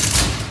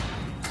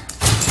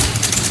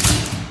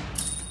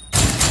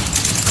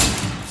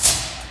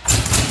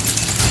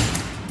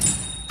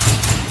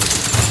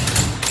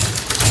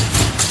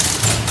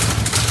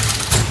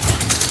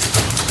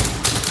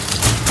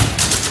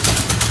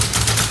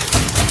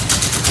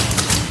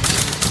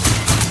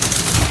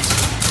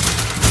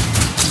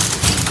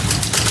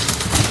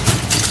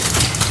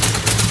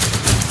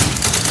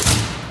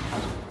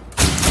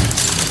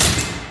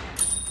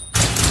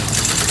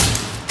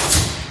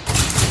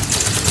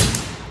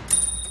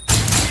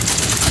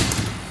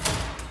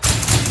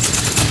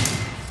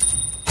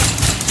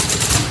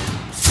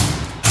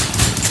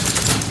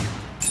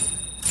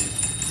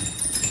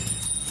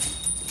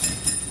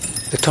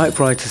 The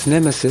typewriter's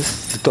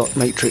nemesis, the dot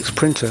matrix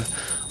printer,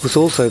 was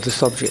also the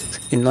subject,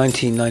 in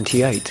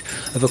 1998,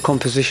 of a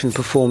composition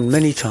performed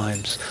many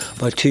times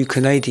by 2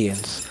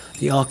 Canadians,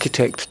 the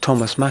architect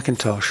Thomas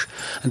McIntosh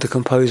and the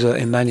composer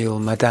Emmanuel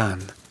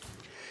Madan.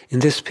 In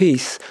this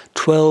piece,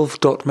 12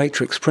 dot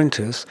matrix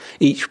printers,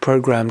 each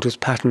programmed with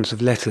patterns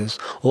of letters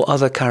or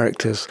other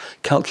characters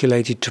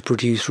calculated to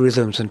produce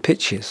rhythms and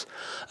pitches,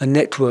 are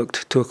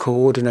networked to a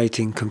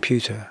coordinating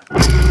computer.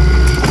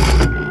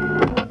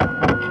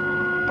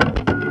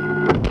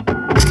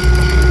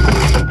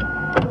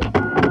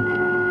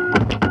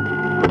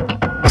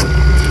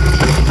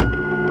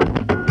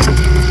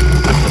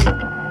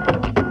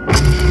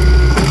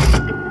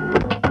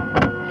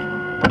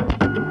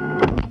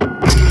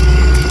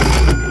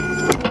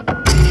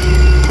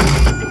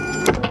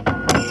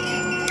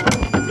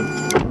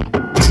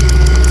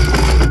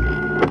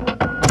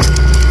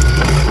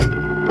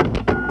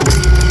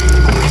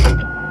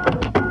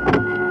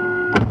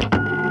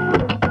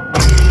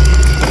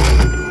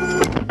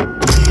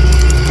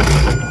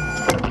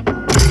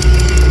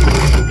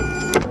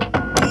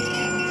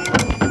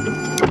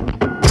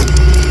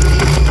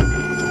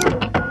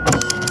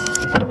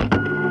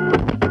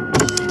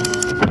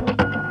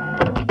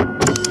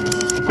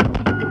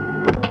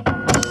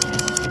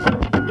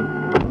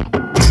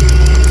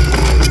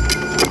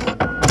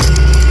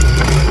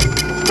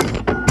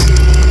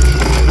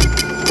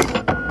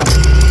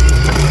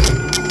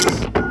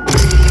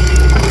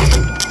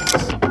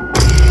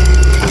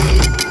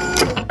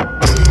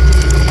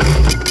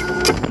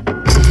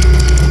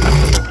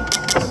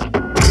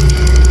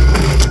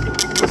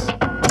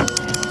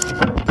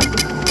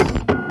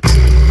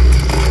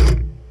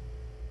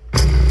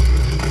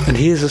 And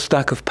here's a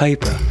stack of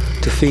paper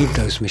to feed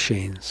those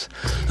machines,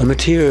 a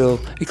material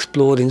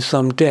explored in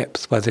some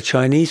depth by the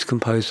Chinese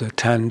composer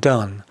Tan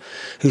Dun,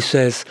 who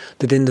says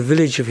that in the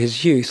village of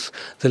his youth,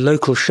 the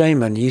local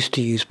shaman used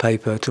to use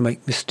paper to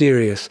make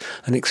mysterious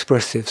and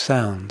expressive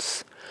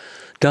sounds.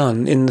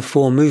 Dun, in the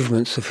 4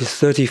 movements of his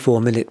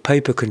 34-minute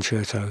paper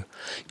concerto,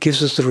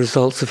 gives us the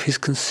results of his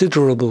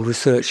considerable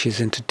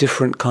researches into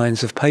different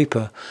kinds of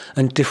paper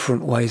and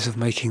different ways of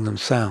making them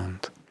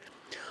sound.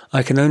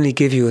 I can only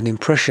give you an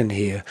impression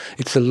here.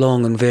 It's a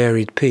long and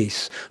varied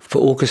piece for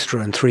orchestra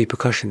and 3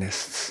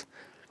 percussionists.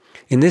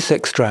 In this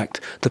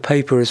extract, the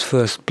paper is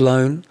first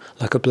blown,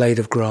 like a blade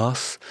of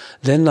grass,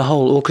 then the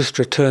whole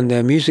orchestra turn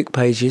their music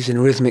pages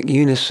in rhythmic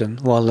unison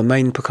while the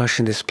main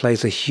percussionist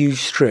plays a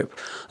huge strip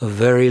of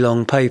very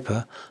long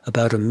paper,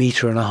 about 1.5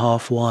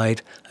 meters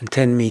wide and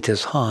 10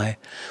 meters high,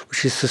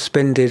 which is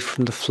suspended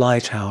from the fly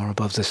tower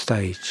above the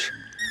stage.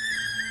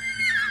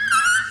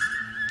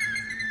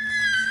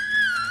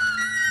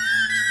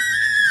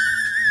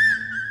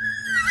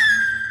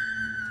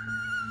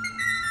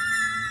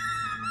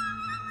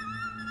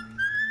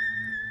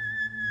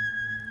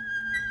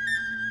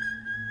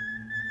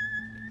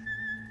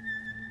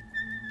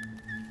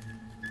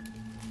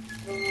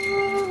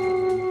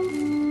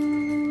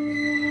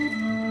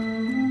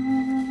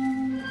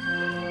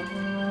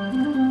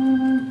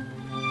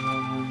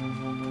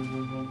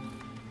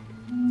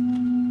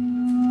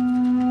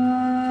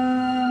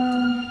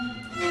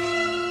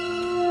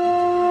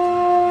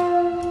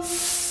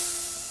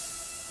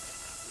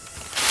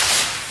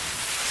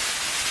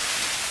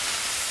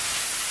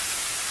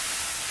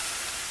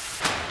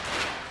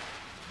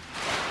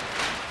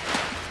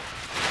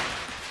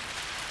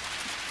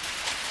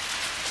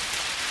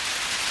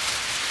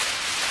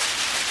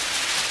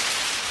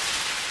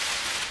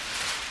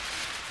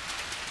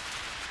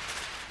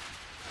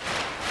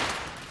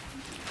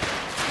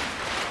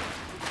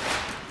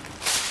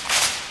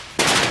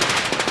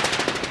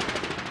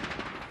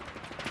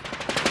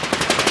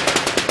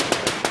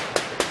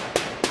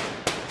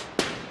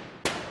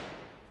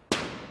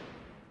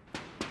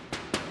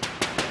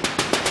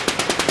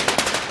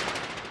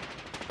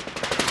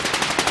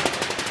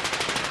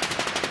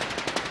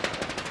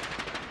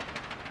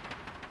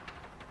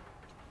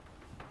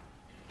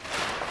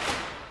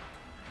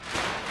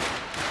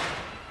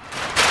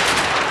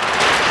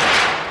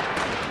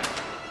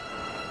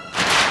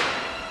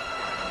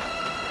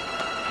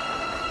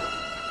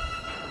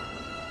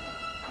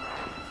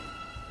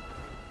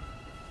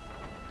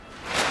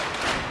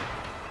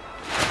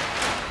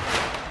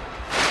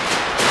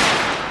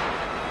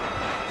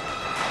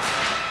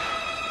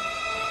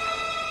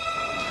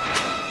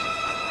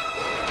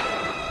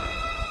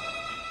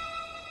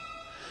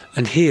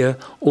 And here,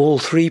 all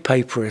three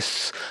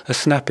paperists are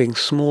snapping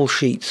small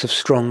sheets of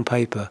strong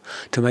paper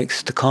to make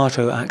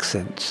staccato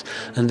accents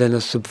and then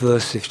a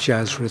subversive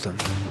jazz rhythm.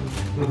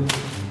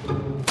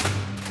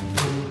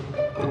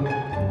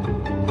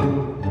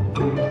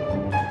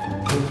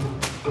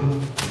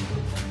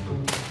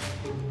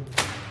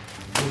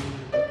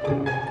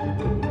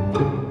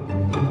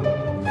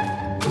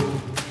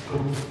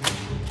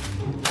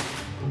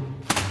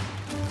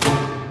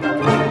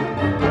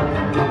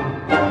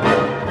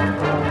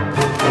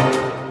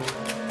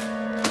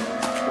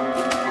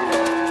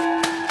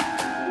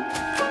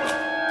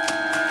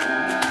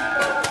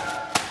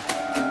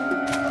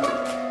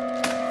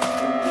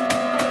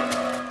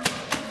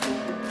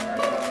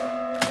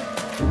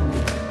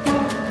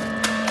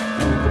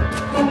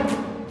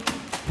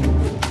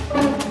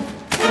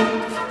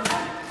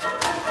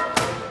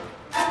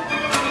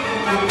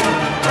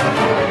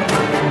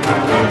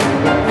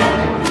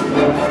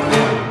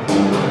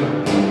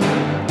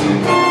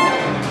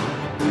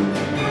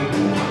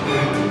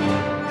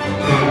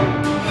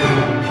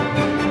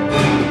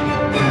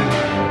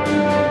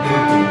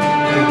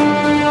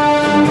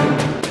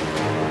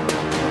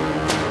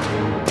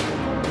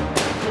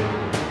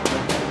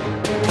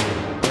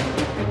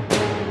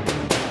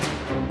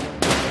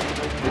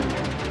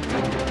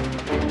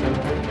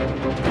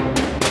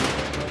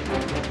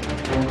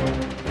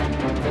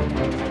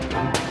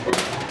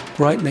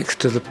 Right next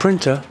to the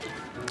printer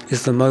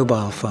is the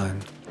mobile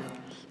phone.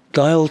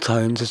 Dial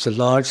Tones is a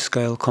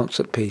large-scale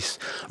concert piece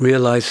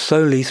realized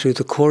solely through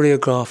the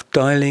choreographed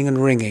dialing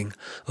and ringing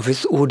of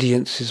its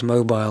audience's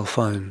mobile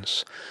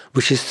phones,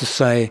 which is to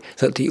say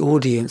that the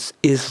audience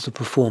is the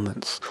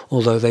performance,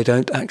 although they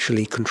don't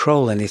actually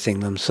control anything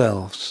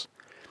themselves.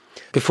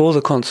 Before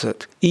the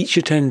concert, each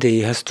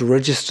attendee has to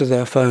register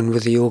their phone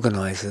with the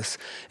organizers,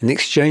 in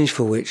exchange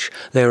for which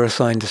they are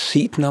assigned a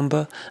seat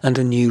number and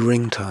a new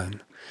ringtone.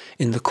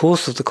 In the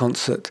course of the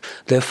concert,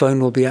 their phone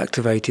will be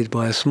activated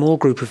by a small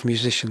group of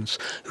musicians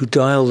who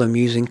dial them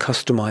using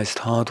customized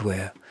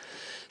hardware.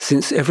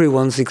 Since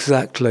everyone's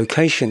exact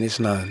location is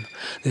known,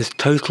 there's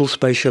total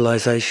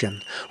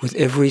spatialization, with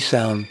every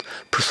sound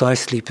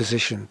precisely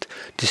positioned,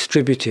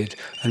 distributed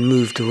and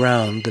moved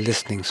around the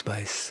listening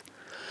space.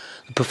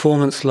 The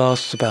performance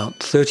lasts about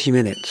 30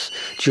 minutes,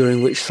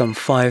 during which some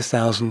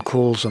 5,000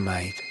 calls are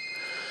made.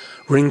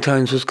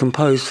 Ringtones was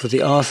composed for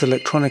the Ars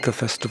Electronica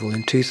Festival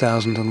in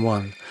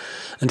 2001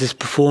 and is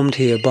performed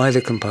here by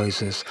the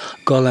composers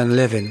Golan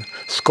Levin,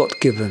 Scott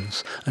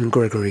Gibbons and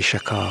Gregory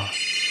Shakar.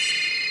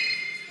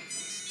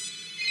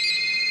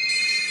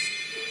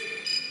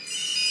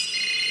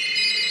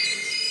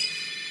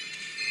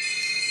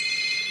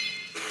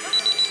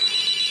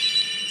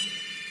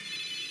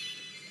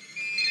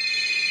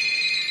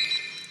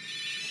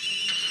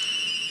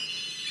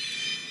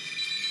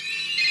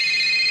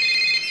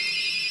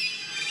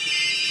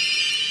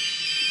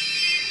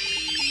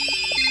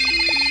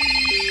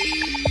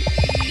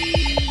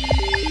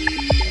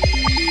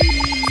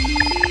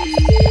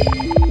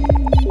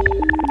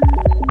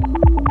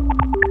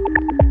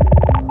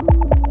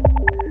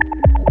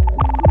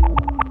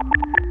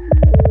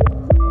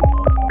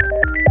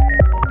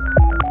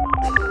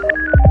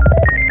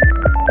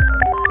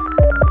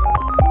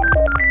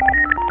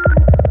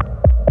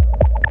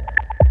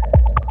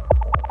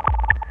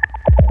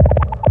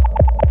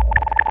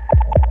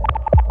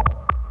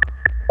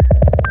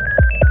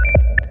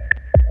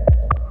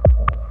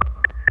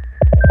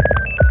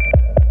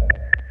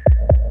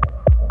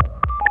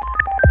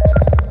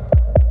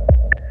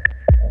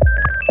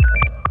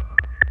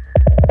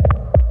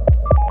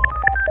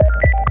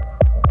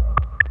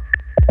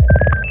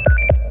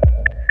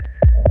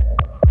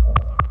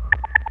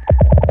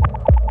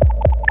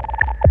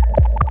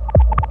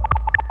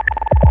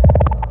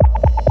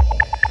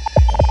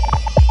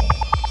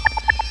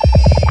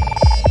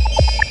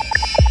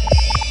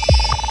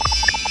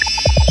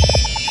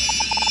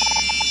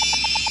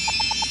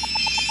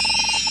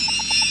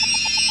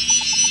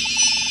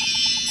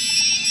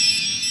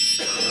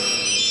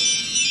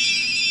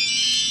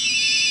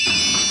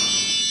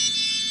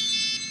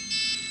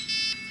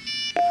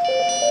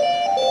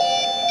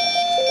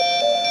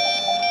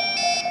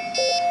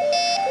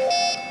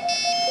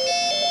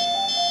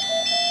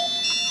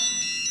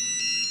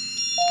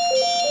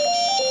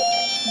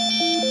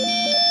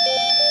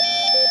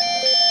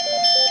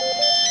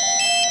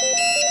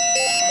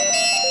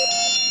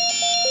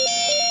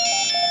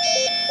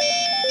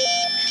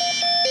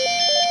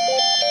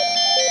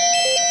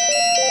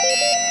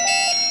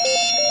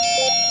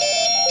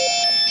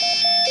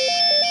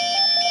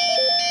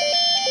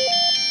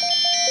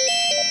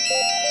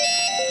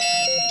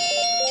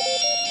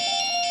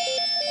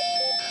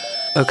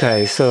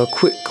 Okay, so a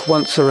quick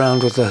once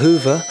around with the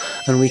Hoover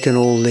and we can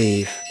all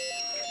leave.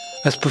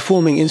 As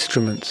performing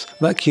instruments,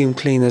 vacuum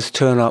cleaners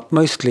turn up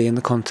mostly in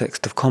the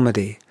context of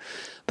comedy,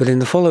 but in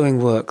the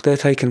following work they're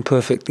taken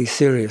perfectly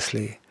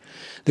seriously.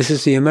 This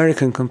is the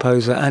American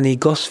composer Annie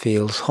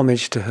Gosfield's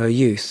homage to her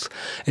youth,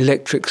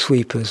 Electric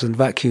Sweepers and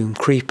Vacuum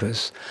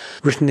Creepers,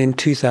 written in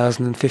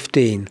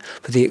 2015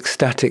 for the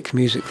Ecstatic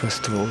Music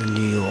Festival in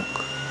New York.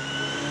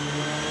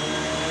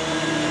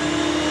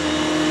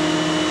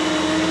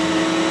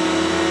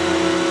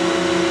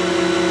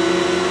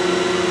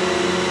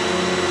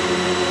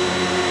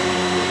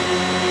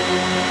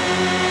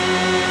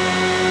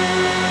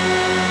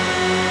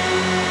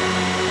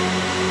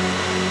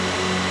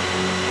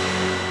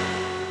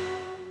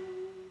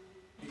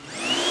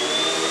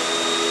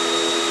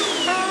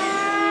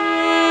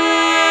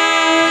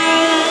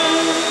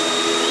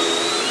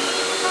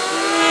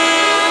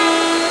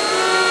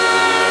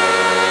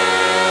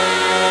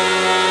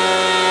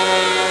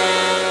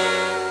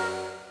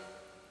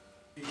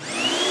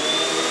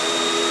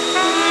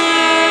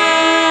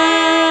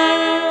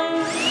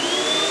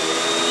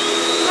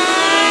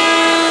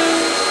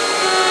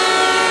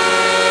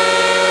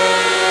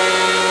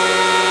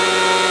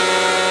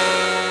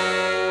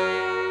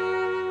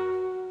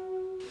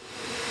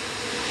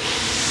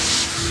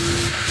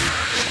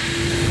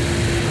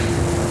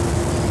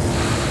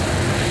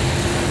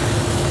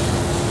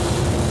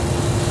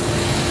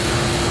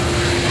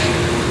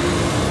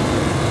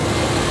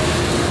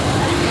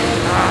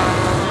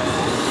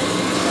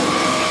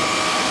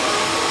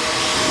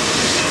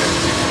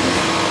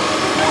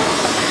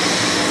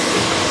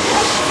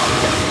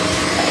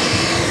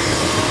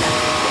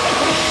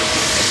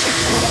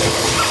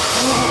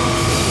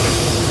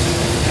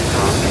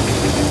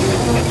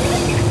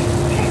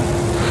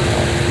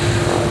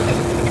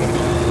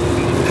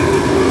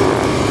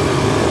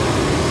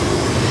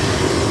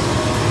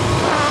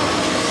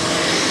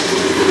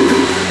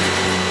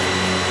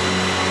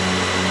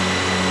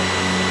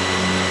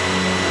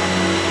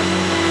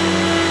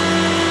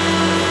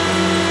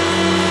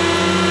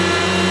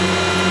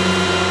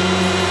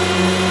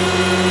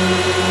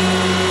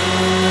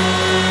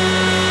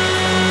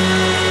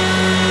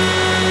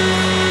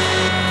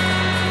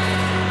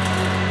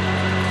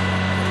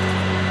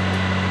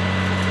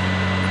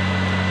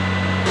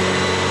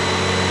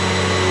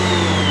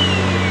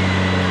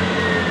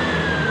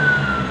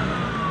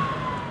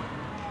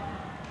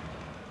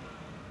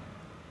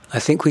 I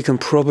think we can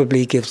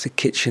probably give the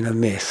kitchen a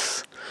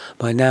miss.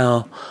 By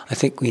now, I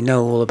think we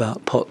know all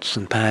about pots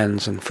and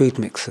pans and food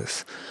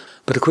mixers,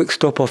 but a quick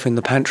stop-off in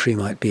the pantry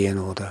might be in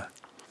order.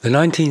 The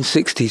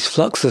 1960s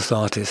Fluxus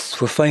artists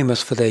were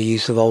famous for their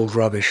use of old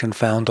rubbish and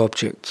found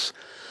objects,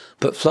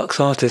 but Flux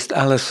artist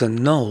Alison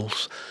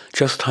Knowles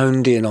just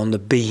honed in on the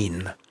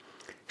bean.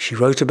 She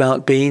wrote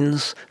about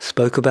beans,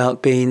 spoke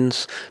about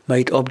beans,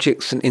 made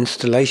objects and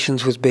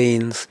installations with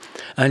beans,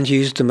 and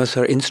used them as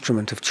her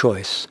instrument of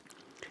choice.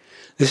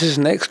 This is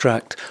an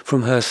extract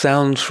from her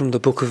Sounds from the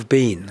Book of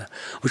Bean,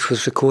 which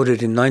was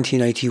recorded in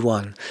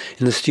 1981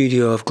 in the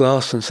studio of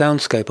glass and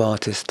soundscape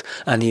artist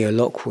Annie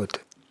Lockwood.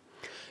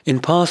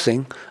 In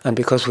passing, and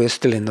because we're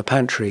still in the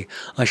pantry,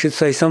 I should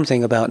say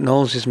something about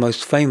Knowles'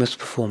 most famous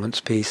performance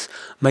piece,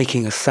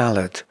 Making a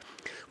Salad,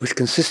 which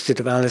consisted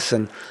of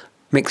Alison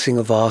mixing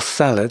a vast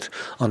salad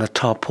on a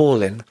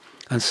tarpaulin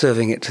and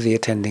serving it to the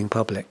attending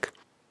public.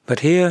 But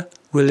here,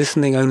 we're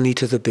listening only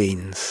to the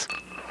beans.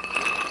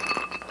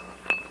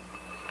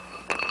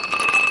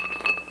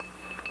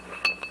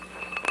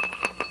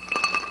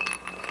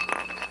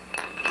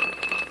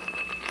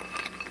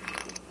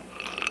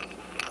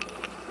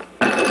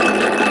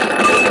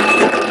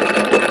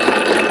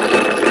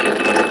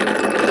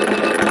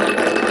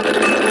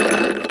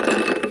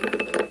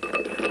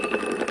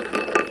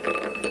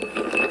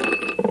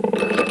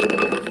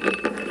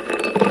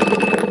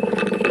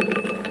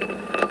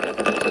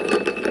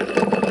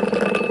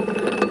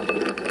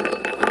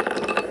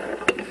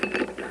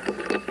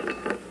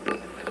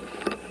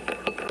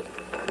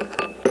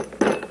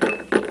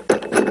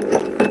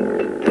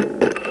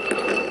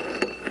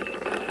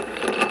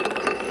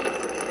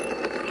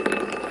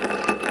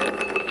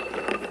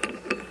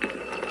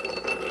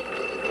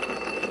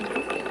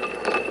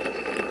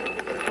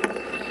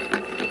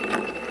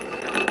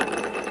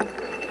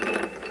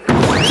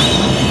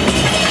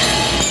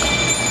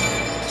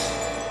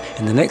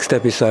 In the next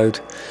episode,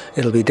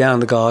 it'll be down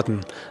the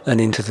garden and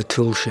into the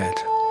tool shed.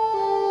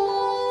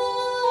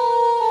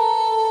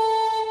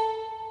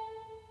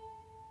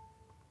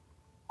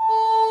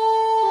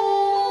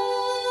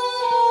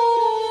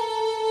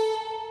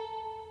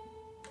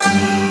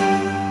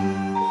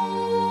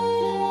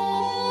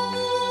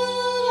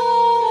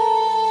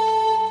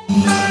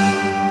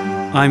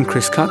 I'm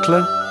Chris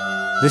Cutler.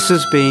 This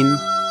has been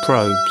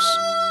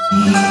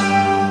Probes.